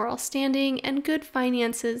high moral standing and good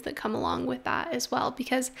finances that come along with that as well,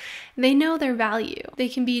 because they know their value. They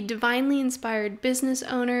can be divinely inspired business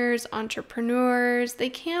owners, entrepreneurs. They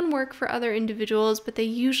can work for other individuals, but they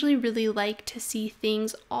usually really like to see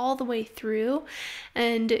things all the way through,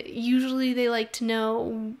 and usually they like to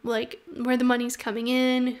know like where the money's coming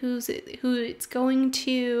in, who it's going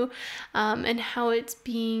to, and how it's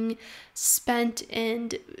being spent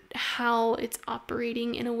and how it's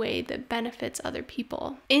operating in a way that benefits other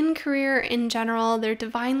people. In career in general, they're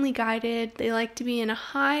divinely guided. They like to be in a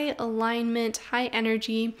high alignment, high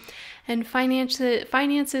energy, and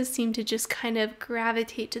finances seem to just kind of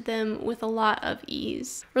gravitate to them with a lot of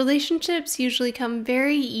ease. Relationships usually come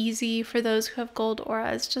very easy for those who have gold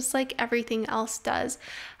auras, just like everything else does.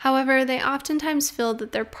 However, they oftentimes feel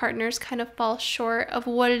that their partners kind of fall short of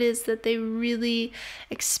what it is that they really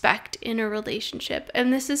expect in a relationship.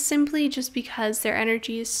 And this is simply just because their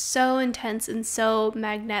energy is so intense and so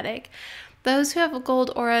magnetic. Those who have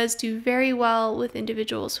gold auras do very well with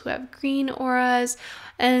individuals who have green auras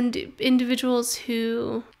and individuals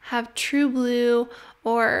who have true blue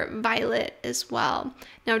or violet as well.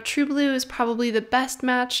 Now, true blue is probably the best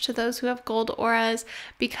match to those who have gold auras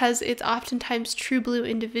because it's oftentimes true blue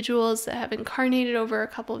individuals that have incarnated over a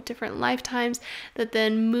couple of different lifetimes that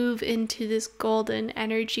then move into this golden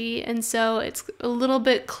energy. And so it's a little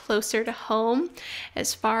bit closer to home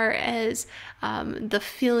as far as the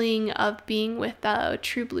feeling of being with a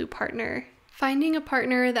true blue partner. Finding a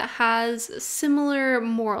partner that has similar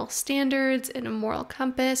moral standards and a moral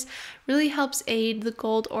compass really helps aid the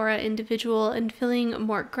gold aura individual in feeling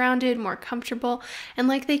more grounded, more comfortable, and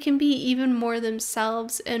like they can be even more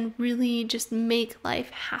themselves and really just make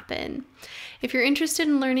life happen. If you're interested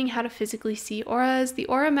in learning how to physically see auras, the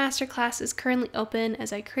AURA Masterclass is currently open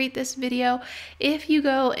as I create this video. If you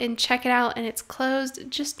go and check it out and it's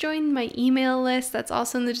closed, just join my email list. That's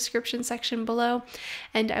also in the description section below,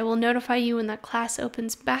 and I will notify you when that class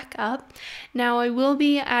opens back up. Now, I will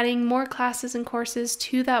be adding more classes and courses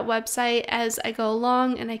to that website as I go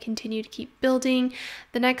along and I continue to keep building.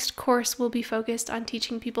 The next course will be focused on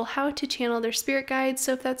teaching people how to channel their spirit guides,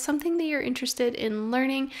 so if that's something that you're interested in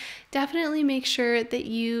learning, definitely make sure that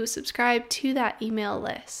you subscribe to that email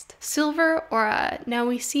list. Silver aura. Now,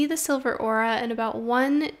 we see the silver aura in about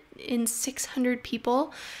 1 in 600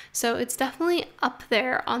 people, so it's definitely up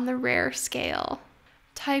there on the rare scale.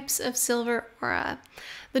 Types of silver aura.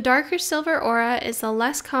 The darker silver aura is the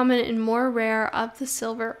less common and more rare of the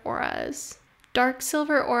silver auras. Dark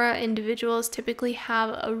silver aura individuals typically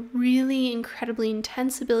have a really incredibly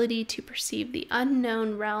intense ability to perceive the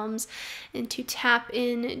unknown realms and to tap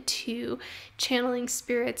into channeling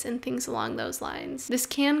spirits and things along those lines. This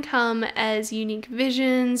can come as unique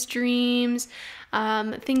visions, dreams,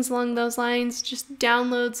 things along those lines, just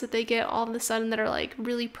downloads that they get all of a sudden that are like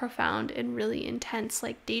really profound and really intense,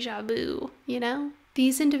 like deja vu, you know?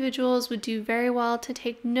 These individuals would do very well to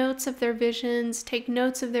take notes of their visions, take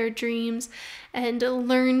notes of their dreams, and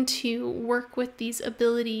learn to work with these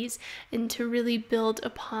abilities and to really build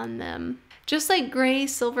upon them. Just like gray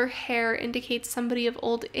silver hair indicates somebody of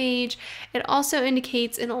old age, it also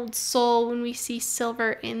indicates an old soul when we see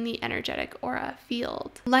silver in the energetic aura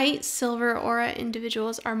field. Light silver aura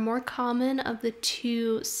individuals are more common of the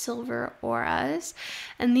two silver auras,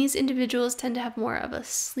 and these individuals tend to have more of a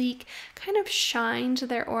sleek kind of shine to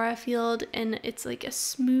their aura field, and it's like a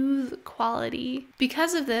smooth quality.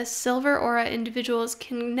 Because of this, silver aura individuals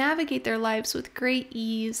can navigate their lives with great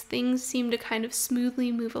ease. Things seem to kind of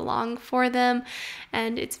smoothly move along for them,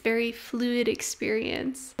 and it's very fluid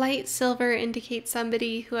experience. Light silver indicates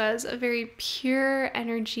somebody who has a very pure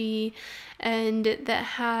energy and that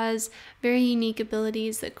has very unique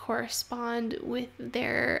abilities that correspond with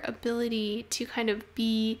their ability to kind of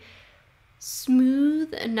be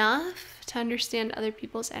smooth enough to understand other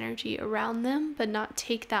people's energy around them, but not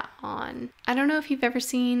take that on. I don't know if you've ever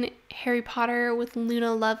seen Harry Potter with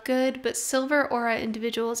Luna Lovegood, but silver aura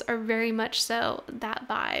individuals are very much so that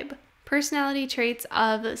vibe. Personality traits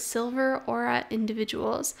of silver aura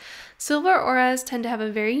individuals. Silver auras tend to have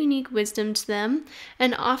a very unique wisdom to them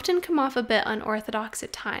and often come off a bit unorthodox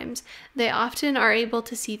at times. They often are able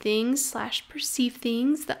to see things / perceive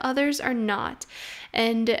things that others are not,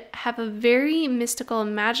 and have a very mystical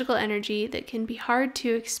and magical energy that can be hard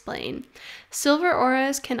to explain. Silver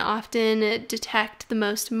auras can often detect the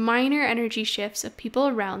most minor energy shifts of people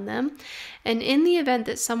around them, and in the event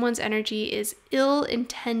that someone's energy is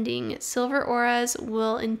ill-intending, silver auras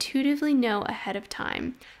will intuitively know ahead of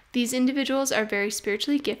time. These individuals are very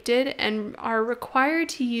spiritually gifted and are required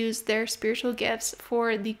to use their spiritual gifts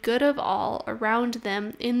for the good of all around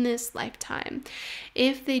them in this lifetime.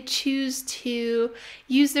 If they choose to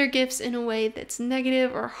use their gifts in a way that's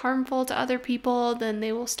negative or harmful to other people, then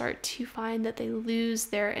they will start to find that they lose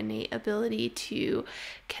their innate ability to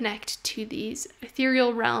connect to these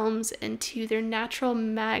ethereal realms and to their natural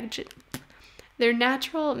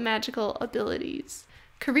magical abilities.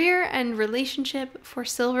 Career and relationship for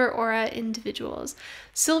silver aura individuals.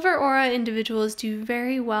 Silver aura individuals do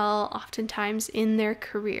very well oftentimes in their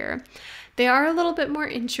career. They are a little bit more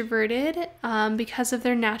introverted because of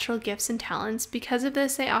their natural gifts and talents. Because of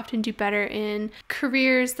this, they often do better in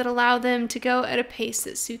careers that allow them to go at a pace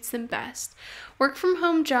that suits them best. Work from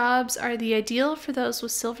home jobs are the ideal for those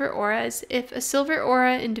with silver auras. If a silver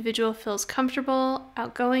aura individual feels comfortable,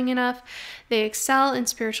 outgoing enough, they excel in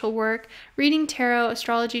spiritual work, reading tarot,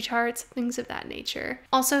 astrology charts, things of that nature.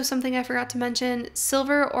 Also, something I forgot to mention,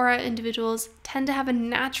 silver aura individuals tend to have a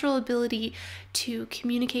natural ability to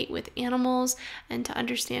communicate with animals and to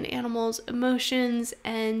understand animals' emotions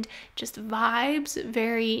and just vibes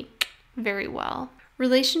very, very well.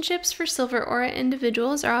 Relationships for silver aura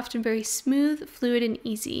individuals are often very smooth, fluid, and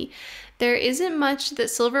easy. There isn't much that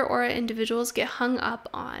silver aura individuals get hung up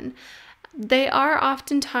on. They are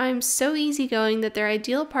oftentimes so easygoing that their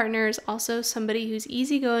ideal partner is also somebody who's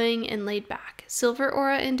easygoing and laid back. Silver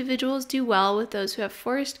aura individuals do well with those who have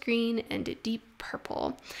forest green and deep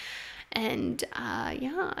purple. And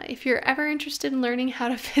yeah, if you're ever interested in learning how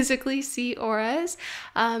to physically see auras,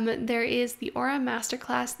 there is the Aura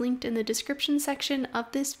Masterclass linked in the description section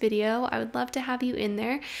of this video. I would love to have you in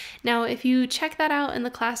there. Now, if you check that out and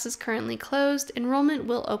the class is currently closed, enrollment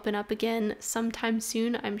will open up again sometime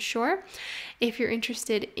soon, I'm sure. If you're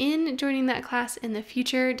interested in joining that class in the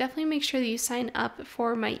future, definitely make sure that you sign up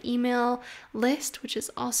for my email list, which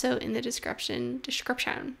is also in the description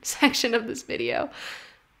section of this video.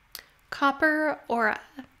 Copper aura.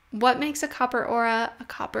 What makes a copper aura a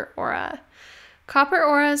copper aura? Copper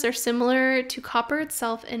auras are similar to copper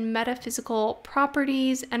itself in metaphysical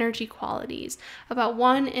properties, energy qualities. About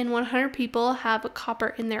 1 in 100 people have a copper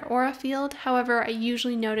in their aura field. However, I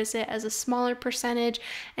usually notice it as a smaller percentage,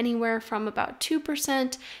 anywhere from about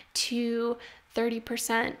 2% to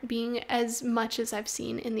 30% being as much as I've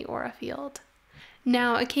seen in the aura field.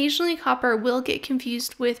 Now, occasionally copper will get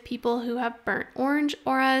confused with people who have burnt orange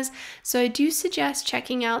auras, so I do suggest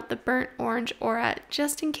checking out the burnt orange aura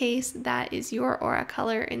just in case that is your aura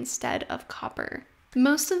color instead of copper.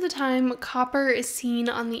 Most of the time, copper is seen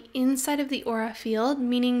on the inside of the aura field,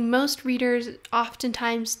 meaning most readers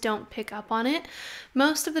oftentimes don't pick up on it.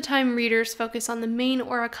 Most of the time, readers focus on the main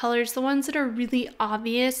aura colors, the ones that are really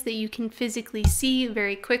obvious that you can physically see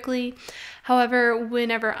very quickly. However,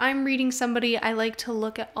 whenever I'm reading somebody, I like to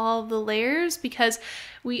look at all the layers because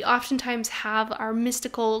we oftentimes have our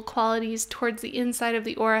mystical qualities towards the inside of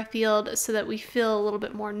the aura field so that we feel a little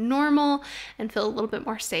bit more normal and feel a little bit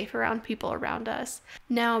more safe around people around us.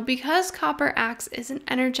 Now, because copper acts as an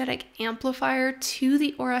energetic amplifier to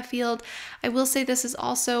the aura field, I will say this is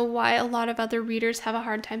also why a lot of other readers have a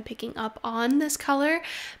hard time picking up on this color,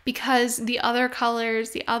 because the other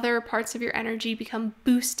colors, the other parts of your energy become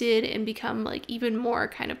boosted and become like even more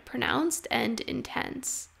kind of pronounced and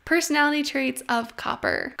intense. Personality traits of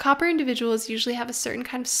copper. Copper individuals usually have a certain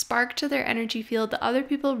kind of spark to their energy field that other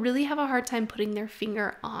people really have a hard time putting their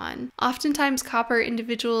finger on. Oftentimes, copper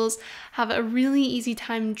individuals have a really easy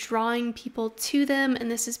time drawing people to them,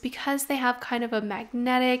 and this is because they have kind of a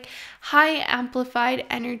magnetic, high amplified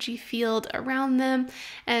energy field around them,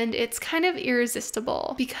 and it's kind of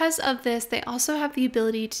irresistible. Because of this, they also have the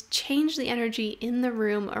ability to change the energy in the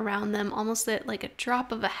room around them almost at like a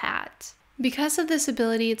drop of a hat. Because of this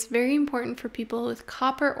ability, it's very important for people with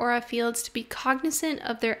copper aura fields to be cognizant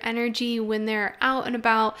of their energy when they're out and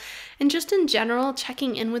about, and just in general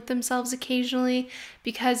checking in with themselves occasionally,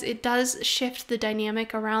 because it does shift the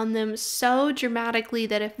dynamic around them so dramatically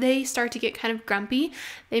that if they start to get kind of grumpy,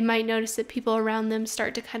 they might notice that people around them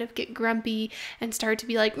start to kind of get grumpy and start to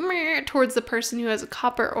be like meh towards the person who has a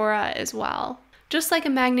copper aura as well. Just like a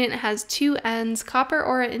magnet has two ends, copper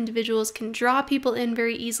aura individuals can draw people in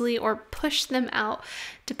very easily or push them out,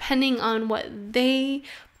 depending on what they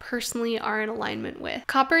personally are in alignment with.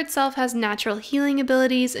 Copper itself has natural healing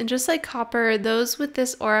abilities, and just like copper, those with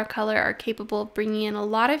this aura color are capable of bringing in a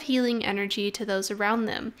lot of healing energy to those around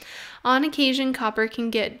them. On occasion, copper can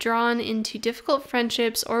get drawn into difficult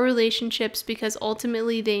friendships or relationships because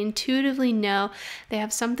ultimately they intuitively know they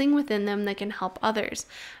have something within them that can help others.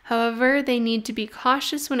 However, they need to be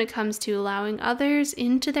cautious when it comes to allowing others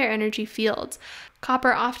into their energy fields.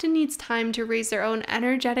 Copper often needs time to raise their own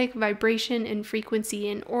energetic vibration and frequency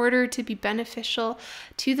in order to be beneficial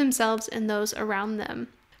to themselves and those around them.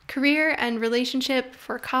 Career and relationship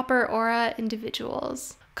for copper aura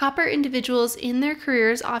individuals. Copper individuals in their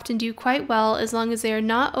careers often do quite well as long as they are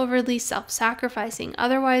not overly self-sacrificing.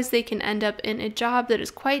 Otherwise, they can end up in a job that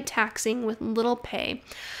is quite taxing with little pay.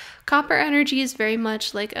 Copper energy is very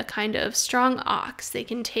much like a kind of strong ox. They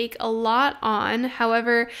can take a lot on.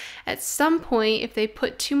 However, at some point, if they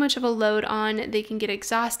put too much of a load on, they can get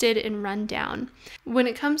exhausted and run down. When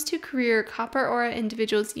it comes to career, copper aura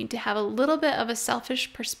individuals need to have a little bit of a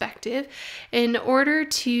selfish perspective in order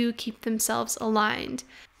to keep themselves aligned.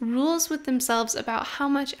 Rules with themselves about how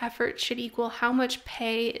much effort should equal how much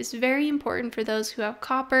pay is very important for those who have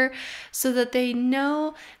copper, so that they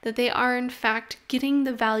know that they are in fact getting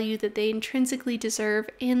the value that they intrinsically deserve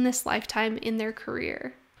in this lifetime in their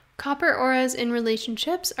career. Copper auras in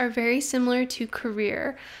relationships are very similar to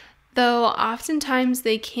career, though oftentimes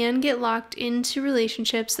they can get locked into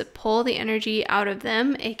relationships that pull the energy out of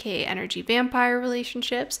them, aka energy vampire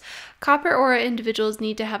relationships. Copper aura individuals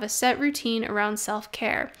need to have a set routine around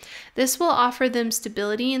self-care. This will offer them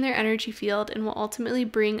stability in their energy field and will ultimately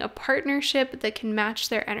bring a partnership that can match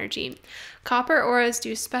their energy. Copper auras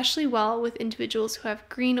do especially well with individuals who have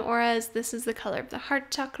green auras. This is the color of the heart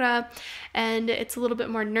chakra, and it's a little bit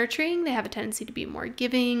more nurturing. They have a tendency to be more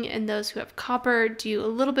giving, and those who have copper do a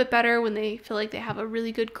little bit better when they feel like they have a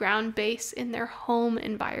really good ground base in their home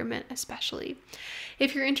environment especially.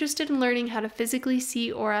 If you're interested in learning how to physically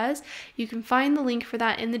see auras, you can find the link for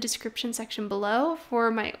that in the description section below for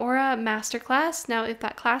my Aura Masterclass. Now, if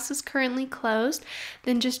that class is currently closed,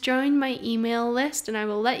 then just join my email list and I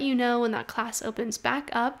will let you know when that class opens back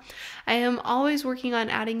up. I am always working on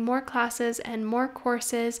adding more classes and more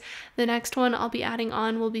courses. The next one I'll be adding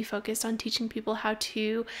on will be focused on teaching people how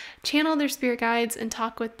to channel their spirit guides and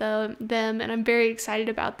talk with them, and I'm very excited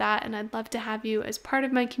about that, and I'd love to have you as part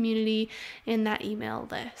of my community in that email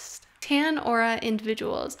list. Tan aura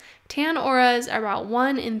individuals. Tan auras are about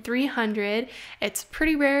 1 in 300. It's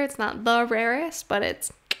pretty rare. It's not the rarest, but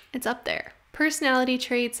it's up there. Personality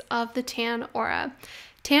traits of the tan aura.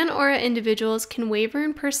 Tan aura individuals can waver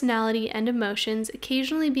in personality and emotions,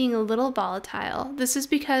 occasionally being a little volatile. This is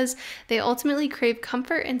because they ultimately crave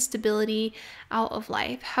comfort and stability out of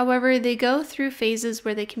life. However, they go through phases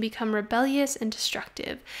where they can become rebellious and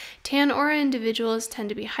destructive. Tan aura individuals tend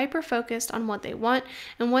to be hyper-focused on what they want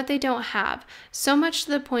and what they don't have, so much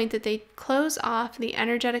to the point that they close off the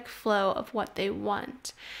energetic flow of what they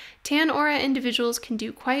want. Tan aura individuals can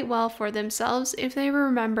do quite well for themselves if they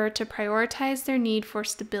remember to prioritize their need for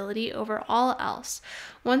stability over all else.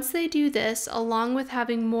 Once they do this, along with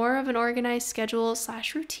having more of an organized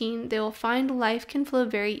schedule/routine, they will find life can flow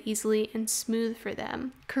very easily and smooth for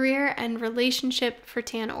them. Career and relationship for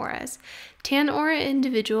tan auras. Tan aura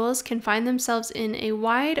individuals can find themselves in a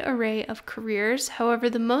wide array of careers. However,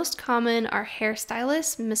 the most common are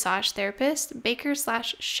hairstylists, massage therapists,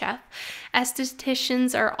 baker/chef.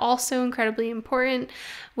 Estheticians are also incredibly important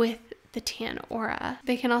with the tan aura.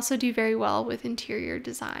 They can also do very well with interior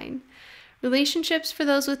design. Relationships for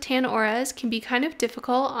those with tan auras can be kind of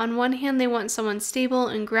difficult. On one hand, they want someone stable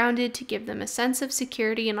and grounded to give them a sense of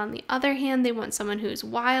security, and on the other hand, they want someone who's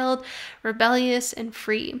wild, rebellious, and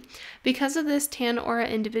free. Because of this, tan aura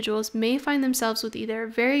individuals may find themselves with either a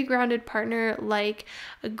very grounded partner like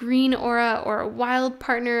a green aura or a wild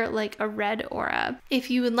partner like a red aura. If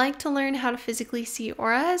you would like to learn how to physically see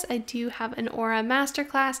auras, I do have an Aura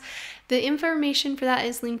Masterclass. The information for that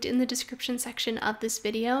is linked in the description section of this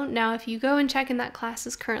video. Now, if you go and check and that class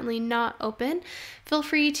is currently not open, feel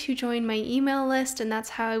free to join my email list, and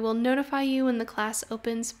that's how I will notify you when the class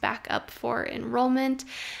opens back up for enrollment.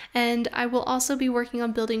 And I will also be working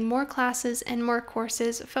on building more classes and more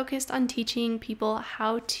courses focused on teaching people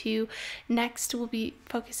how to, next we'll be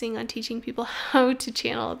focusing on teaching people how to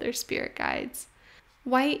channel their spirit guides.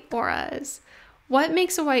 White auras. What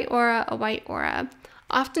makes a white aura a white aura?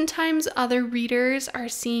 Oftentimes, other readers are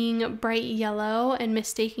seeing bright yellow and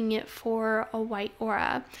mistaking it for a white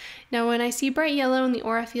aura. Now, when I see bright yellow in the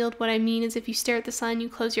aura field, what I mean is if you stare at the sun, you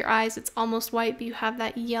close your eyes, it's almost white, but you have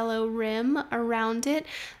that yellow rim around it.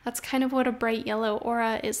 That's kind of what a bright yellow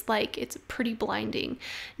aura is like. It's pretty blinding.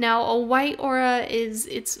 Now, a white aura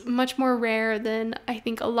it's much more rare than I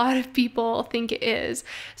think a lot of people think it is.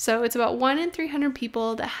 So it's about 1 in 300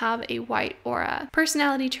 people that have a white aura.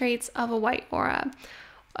 Personality traits of a white aura.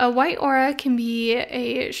 A white aura can be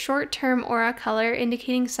a short-term aura color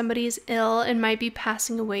indicating somebody is ill and might be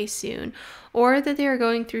passing away soon, or that they are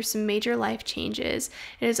going through some major life changes.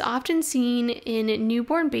 It is often seen in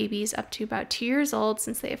newborn babies up to about 2 years old,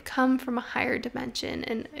 since they have come from a higher dimension,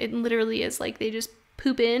 and it literally is like they just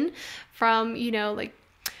poop in from, like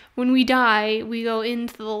when we die, we go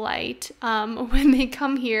into the light. When they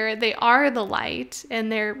come here, they are the light,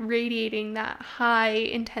 and they're radiating that high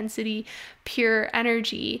intensity, pure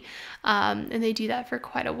energy. And they do that for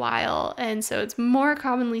quite a while. And so it's more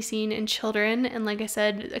commonly seen in children. And like I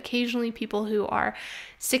said, occasionally people who are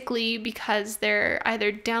sickly because they're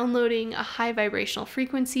either downloading a high vibrational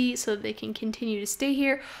frequency so that they can continue to stay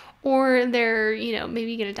here, or they're,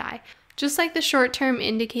 maybe gonna die. Just like the short term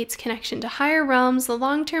indicates connection to higher realms, the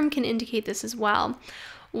long term can indicate this as well.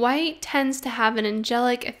 White tends to have an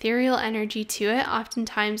angelic, ethereal energy to it.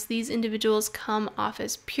 Oftentimes, these individuals come off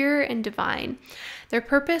as pure and divine. Their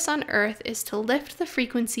purpose on earth is to lift the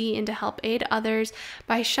frequency and to help aid others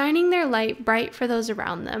by shining their light bright for those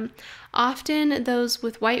around them. Often, those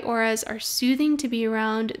with white auras are soothing to be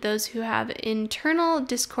around. Those who have internal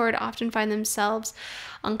discord often find themselves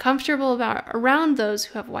uncomfortable around those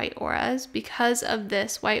who have white auras. Because of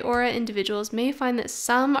this, white aura individuals may find that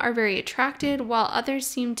some are very attracted, while others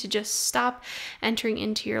seem to just stop entering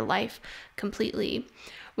into your life completely.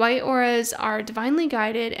 White auras are divinely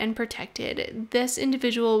guided and protected. This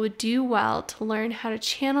individual would do well to learn how to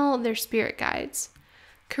channel their spirit guides.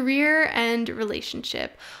 Career and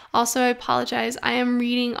relationship. Also, I apologize. I am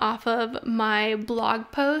reading off of my blog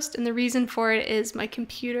post, and the reason for it is my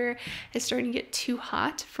computer is starting to get too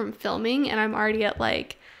hot from filming, and I'm already at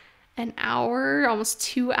like an hour, almost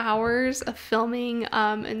 2 hours of filming.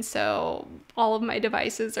 And so all of my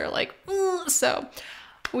devices are like, ugh. So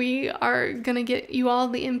we are gonna get you all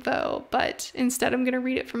the info, but instead I'm gonna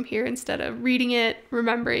read it from here instead of reading it,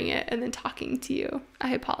 remembering it, and then talking to you.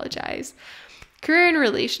 I apologize. Career and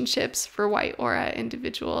relationships for white aura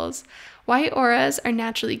individuals. White auras are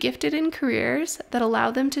naturally gifted in careers that allow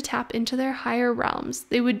them to tap into their higher realms.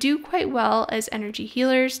 They would do quite well as energy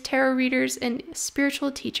healers, tarot readers, and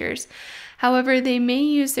spiritual teachers. However, they may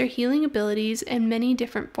use their healing abilities in many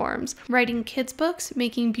different forms, writing kids' books,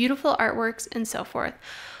 making beautiful artworks, and so forth.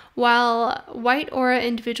 While white aura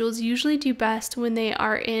individuals usually do best when they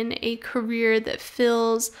are in a career that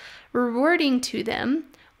feels rewarding to them,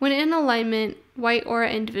 when in alignment, white aura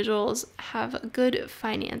individuals have good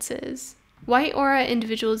finances. White aura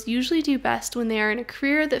individuals usually do best when they are in a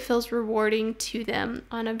career that feels rewarding to them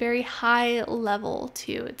on a very high level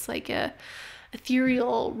too. It's like a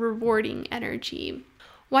ethereal, rewarding energy.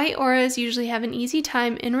 White auras usually have an easy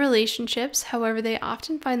time in relationships, however, they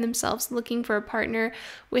often find themselves looking for a partner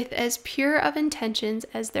with as pure of intentions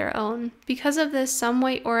as their own. Because of this, some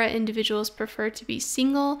white aura individuals prefer to be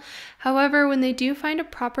single. However, when they do find a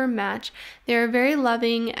proper match, they are very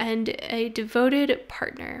loving and a devoted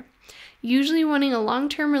partner. Usually wanting a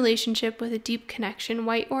long-term relationship with a deep connection,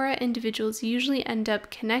 white aura individuals usually end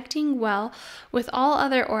up connecting well with all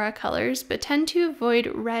other aura colors, but tend to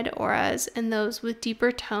avoid red auras and those with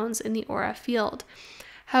deeper tones in the aura field.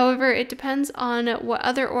 However, it depends on what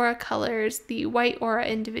other aura colors the white aura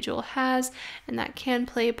individual has, and that can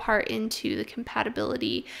play a part into the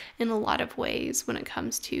compatibility in a lot of ways when it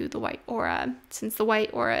comes to the white aura. Since the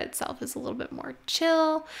white aura itself is a little bit more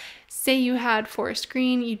chill, say you had forest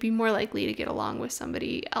green, you'd be more likely to get along with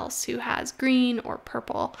somebody else who has green or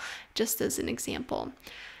purple, just as an example.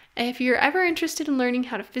 If you're ever interested in learning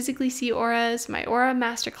how to physically see auras, my AURA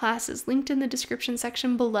Masterclass is linked in the description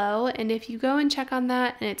section below, and if you go and check on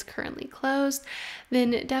that and it's currently closed,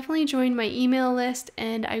 then definitely join my email list,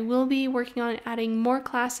 and I will be working on adding more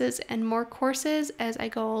classes and more courses as I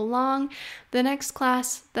go along. The next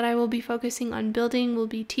class that I will be focusing on building will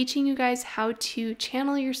be teaching you guys how to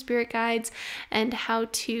channel your spirit guides and how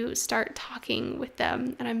to start talking with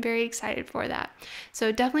them, and I'm very excited for that.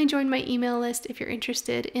 So definitely join my email list if you're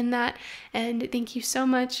interested in that, and thank you so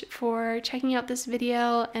much for checking out this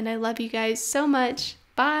video, and I love you guys so much.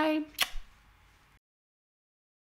 Bye!